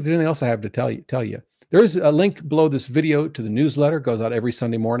trying to think if there's anything else I have to tell you. There is a link below this video to the newsletter. It goes out every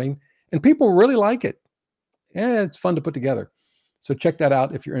Sunday morning, and people really like it. And it's fun to put together. So check that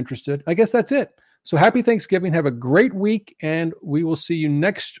out if you're interested. I guess that's it. So happy Thanksgiving. Have a great week, and we will see you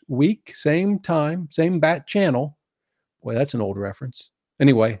next week. Same time, same bat channel. Boy, that's an old reference.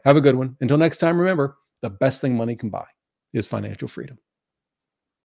 Anyway, have a good one. Until next time, remember, the best thing money can buy is financial freedom.